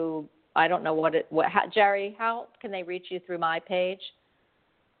into, I don't know Jerry, how can they reach you through my page?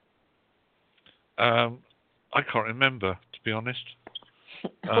 I can't remember, to be honest.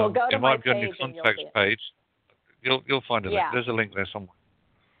 Well, go to my page. It might be on your contacts page. You'll find a link. There's a link there somewhere.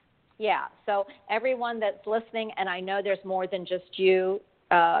 Yeah, so everyone that's listening, and I know there's more than just you,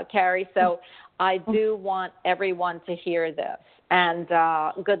 Carrie, so I do want everyone to hear this. And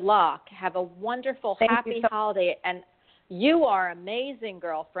good luck. Have a wonderful, happy holiday. And you are amazing,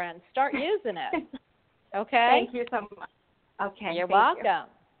 girlfriend. Start using it. Okay? Thank you so much. Okay. You're welcome.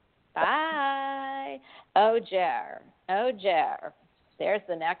 Bye. Oh, Jer. There's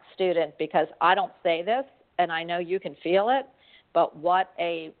the next student, because I don't say this, and I know you can feel it, but what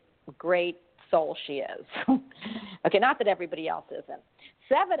a great soul she is. Okay, not that everybody else isn't.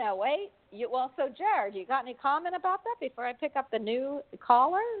 708. So Jared, you got any comment about that before I pick up the new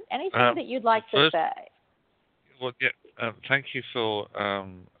caller? Anything that you'd like to say? Well, yeah. Thank you for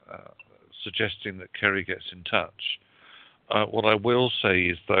suggesting that Kerry gets in touch. What I will say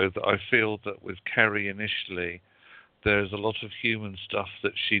is, though, that I feel that with Kerry initially, there's a lot of human stuff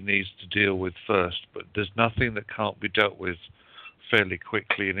that she needs to deal with first, but there's nothing that can't be dealt with fairly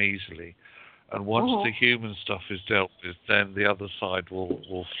quickly and easily. And once the human stuff is dealt with, then the other side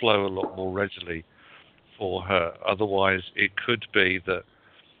will flow a lot more readily for her. Otherwise, it could be that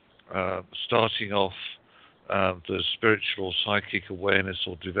starting off the spiritual, psychic awareness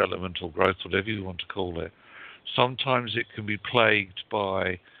or development or growth, whatever you want to call it, sometimes it can be plagued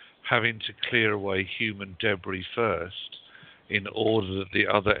by having to clear away human debris first in order that the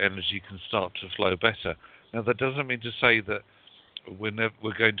other energy can start to flow better. Now, that doesn't mean to say that we're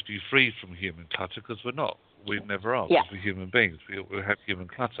going to be free from human clutter, because we're not. We never are, because we're human beings. We have human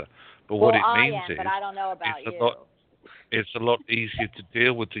clutter. But what it means is, but I don't know about it's a lot easier to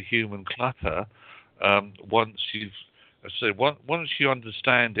deal with the human clutter once you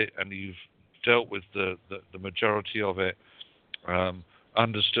understand it and you've dealt with the majority of it,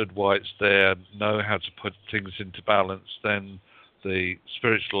 understood why it's there, know how to put things into balance, then the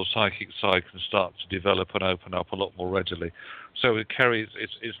spiritual or psychic side can start to develop and open up a lot more readily. So with Kerry,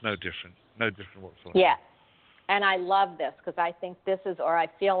 it's no different whatsoever. Yeah, and I love this because I think I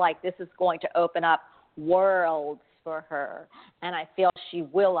feel like this is going to open up worlds for her, and I feel she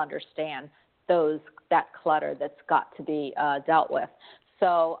will understand that clutter that's got to be dealt with.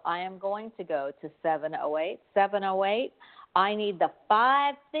 So I am going to go to 708. 708, I need the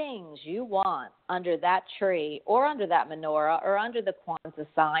 5 things you want under that tree or under that menorah or under the Kwanzaa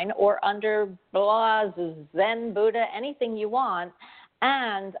sign or under Zen Buddha, anything you want,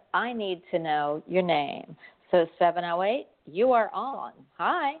 and I need to know your name. So 708, you are on.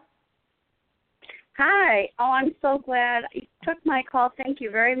 Hi. Hi. Oh, I'm so glad you took my call. Thank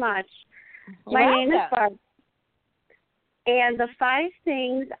you very much. My name is Barb. And the 5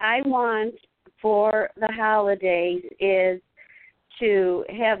 things I want for the holidays is to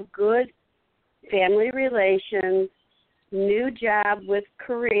have good family relations, new job with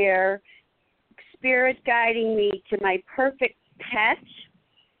career, spirit guiding me to my perfect pet,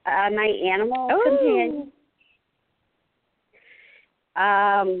 my animal companion.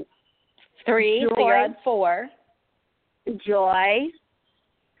 3, joy, so you're at 4. Joy.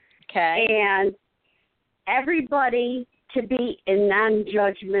 Okay. And everybody to be in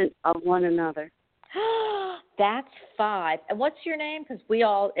non-judgment of one another. That's 5. And what's your name? Because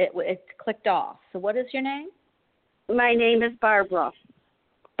it clicked off. So what is your name? My name is Barbara.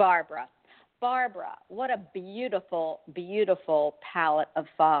 Barbara, what a beautiful, beautiful palette of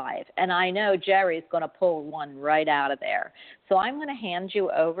 5. And I know Jerry's going to pull one right out of there. So I'm going to hand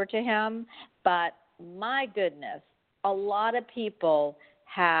you over to him. But my goodness, a lot of people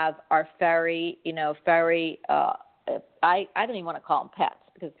are very, I don't even want to call them pets,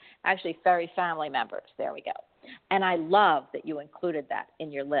 because actually fairy family members. There we go. And I love that you included that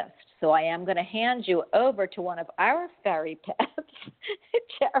in your list. So I am going to hand you over to one of our fairy pets,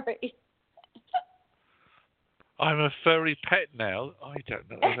 Jerry. I'm a furry pet now. I don't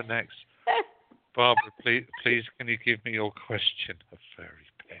know the next. Barbara, please, can you give me your question? A furry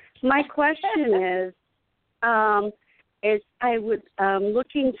pet. My question is I would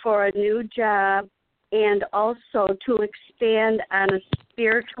looking for a new job and also to expand on a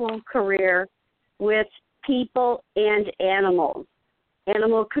spiritual career with people and animals,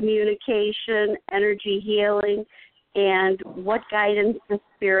 animal communication, energy healing, and what guidance the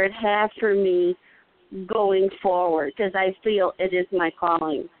Spirit has for me going forward, because I feel it is my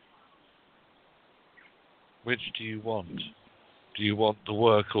calling. Which do you want? Do you want the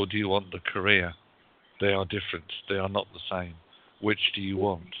work or do you want the career? They are different. They are not the same. Which do you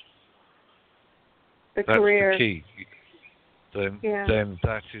want? The That's career. The key. Then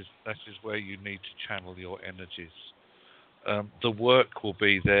that is where you need to channel your energies. The work will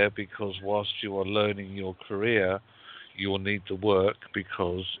be there because whilst you are learning your career, you will need the work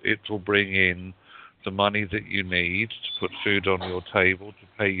because it will bring in the money that you need to put food on your table, to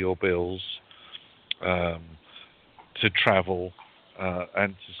pay your bills, to travel,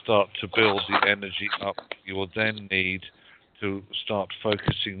 and to start to build the energy up. You will then need to start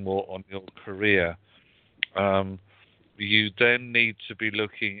focusing more on your career. You then need to be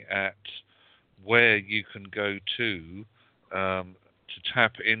looking at where you can go to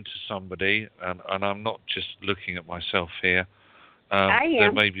tap into somebody, and I'm not just looking at myself here. I am.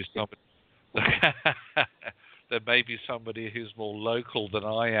 There may be somebody. There may be somebody who's more local than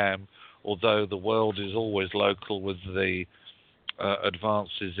I am, although the world is always local with the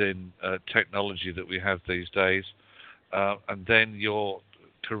advances in technology that we have these days. And then your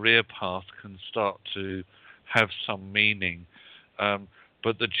career path can start to have some meaning.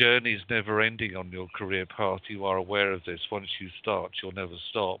 But the journey is never ending on your career path. You are aware of this. Once you start, you'll never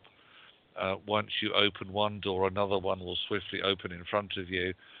stop. Once you open one door, another one will swiftly open in front of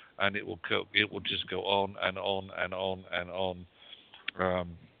you, and it will just go on and on and on and on.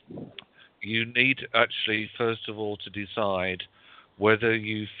 You need actually, first of all, to decide whether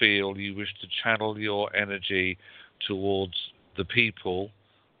you feel you wish to channel your energy towards the people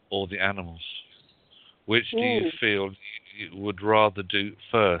or the animals. Which do you feel you would rather do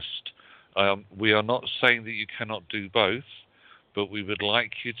first? We are not saying that you cannot do both, but we would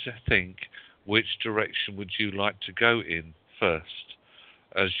like you to think, which direction would you like to go in first?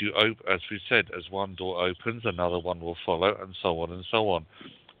 As we said, as one door opens, another one will follow, and so on and so on.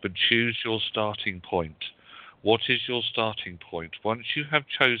 But choose your starting point. What is your starting point? Once you have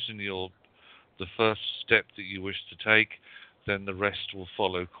chosen the first step that you wish to take, then the rest will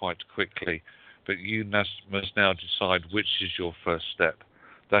follow quite quickly. But you must now decide which is your first step.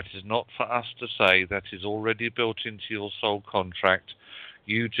 That is not for us to say. That is already built into your soul contract.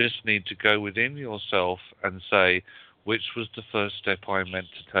 You just need to go within yourself and say, which was the first step I meant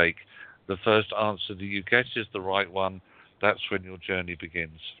to take? The first answer that you get is the right one. That's when your journey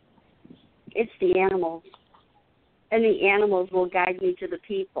begins. It's the animals. And the animals will guide me to the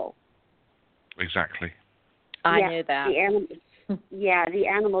people. Exactly. I knew that. The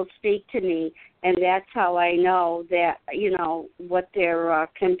animals speak to me, and that's how I know that, what their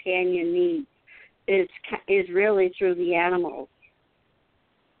companion needs is really through the animals.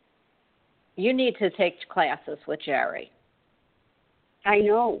 You need to take classes with Jerry. I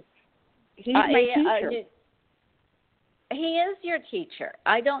know. He's my teacher. He is your teacher.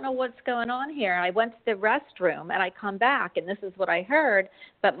 I don't know what's going on here. I went to the restroom, and I come back, and this is what I heard,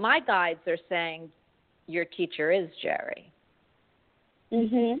 but my guides are saying your teacher is Jerry.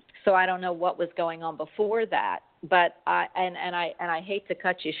 Mm-hmm. So I don't know what was going on before that, but I hate to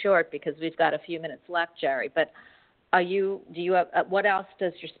cut you short because we've got a few minutes left, Jerry. But what else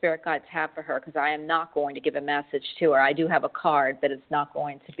does your spirit guides have for her? Because I am not going to give a message to her. I do have a card, but it's not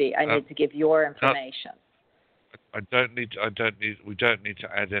going to be. I need to give your information. We don't need to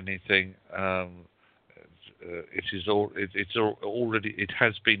add anything. It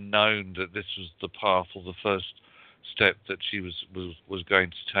has been known that this was the path or the first step that she was going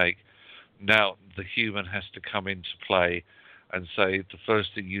to take. Now the human has to come into play and say the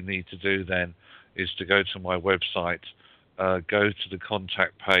first thing you need to do then is to go to my website, go to the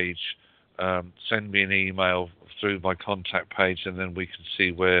contact page, send me an email through my contact page, and then we can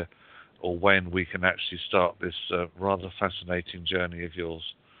see where or when we can actually start this rather fascinating journey of yours.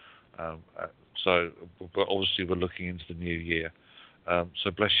 But obviously we're looking into the new year.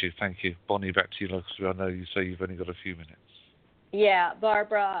 So bless you. Thank you. Bonnie, back to you, because I know you say you've only got a few minutes. Yeah,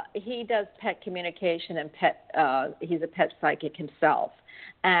 Barbara, he does pet communication and he's a pet psychic himself.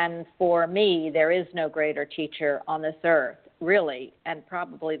 And for me, there is no greater teacher on this earth, really, and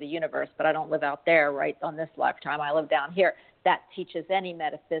probably the universe, but I don't live out there right on this lifetime. I live down here. That teaches any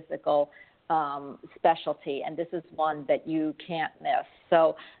metaphysical specialty, and this is one that you can't miss.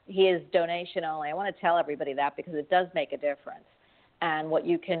 So he is donation only. I want to tell everybody that because it does make a difference. And what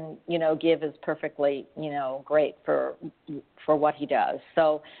you can, give is perfectly, great for what he does.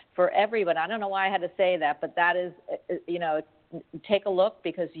 So for everyone, I don't know why I had to say that, but that is, take a look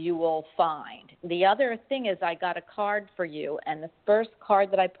because you will find. The other thing is I got a card for you, and the first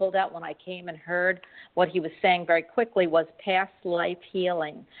card that I pulled out when I came and heard what he was saying very quickly was past life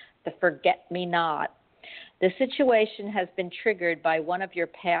healing, the forget-me-not. The situation has been triggered by one of your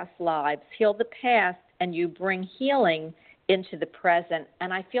past lives. Heal the past, and you bring healing into the present.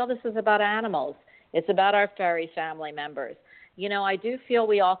 And I feel this is about animals. It's about our fairy family members. I do feel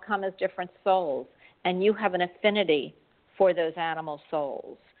we all come as different souls, and you have an affinity for those animal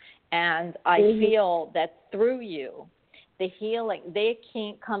souls. And I feel that through you, the healing, they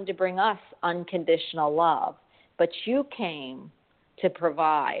can't come to bring us unconditional love, but you came to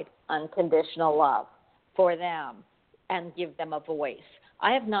provide unconditional love for them and give them a voice.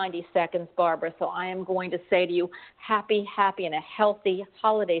 I have 90 seconds, Barbara, so I am going to say to you, happy, and a healthy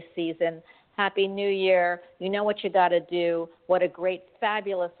holiday season. Happy New Year. You know what you got to do. What a great,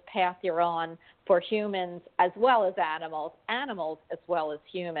 fabulous path you're on for humans as well as animals as well as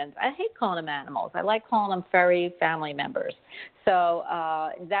humans. I hate calling them animals. I like calling them furry family members. So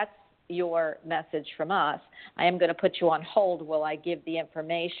that's your message from us. I am going to put you on hold while I give the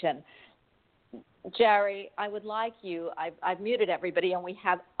information. Jerry, I would like you, I've muted everybody, and we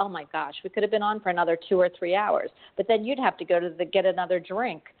have, oh my gosh, we could have been on for another 2 or 3 hours, but then you'd have to go to get another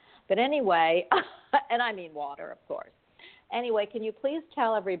drink. But anyway, and I mean water, of course. Anyway, can you please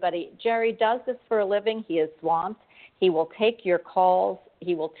tell everybody, Jerry does this for a living. He is swamped. He will take your calls.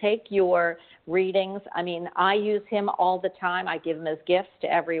 He will take your readings. I mean, I use him all the time. I give him as gifts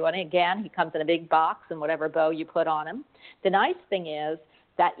to everyone. Again, he comes in a big box and whatever bow you put on him. The nice thing is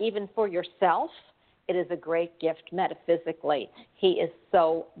that even for yourself, it is a great gift metaphysically. He is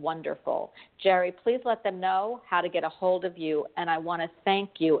so wonderful. Jerry, please let them know how to get a hold of you, and I want to thank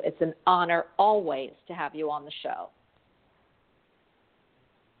you. It's an honor always to have you on the show.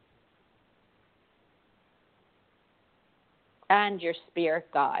 And your spirit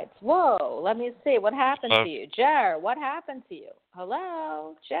guides. Whoa, let me see. What happened to you? Jer, what happened to you?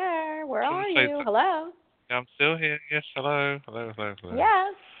 Hello? Jer, where are you? Hello? I'm still here. Yes, hello. Hello.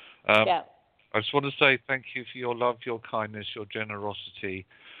 Yes. Yes. I just want to say thank you for your love, your kindness, your generosity.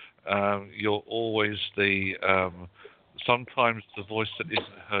 You're always sometimes the voice that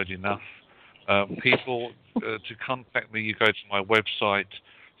isn't heard enough. People, to contact me, you go to my website,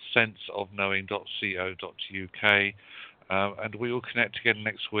 senseofknowing.co.uk. And we will connect again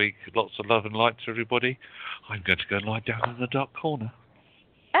next week. Lots of love and light to everybody. I'm going to go lie down in the dark corner.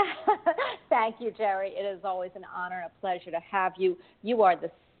 Thank you, Jerry. It is always an honor and a pleasure to have you. You are the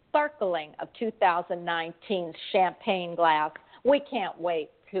sparkling of 2019's champagne glass. We can't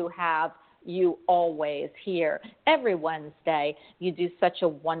wait to have you always here. Every Wednesday, you do such a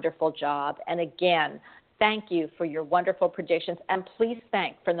wonderful job. And again, thank you for your wonderful predictions. And please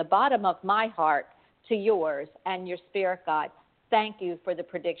thank, from the bottom of my heart, to yours and your spirit guide. Thank you for the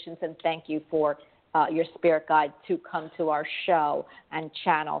predictions, and thank you for your spirit guide to come to our show and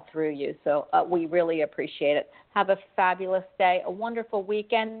channel through you. So we really appreciate it. Have a fabulous day, a wonderful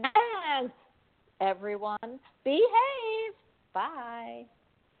weekend, and everyone behave. Bye.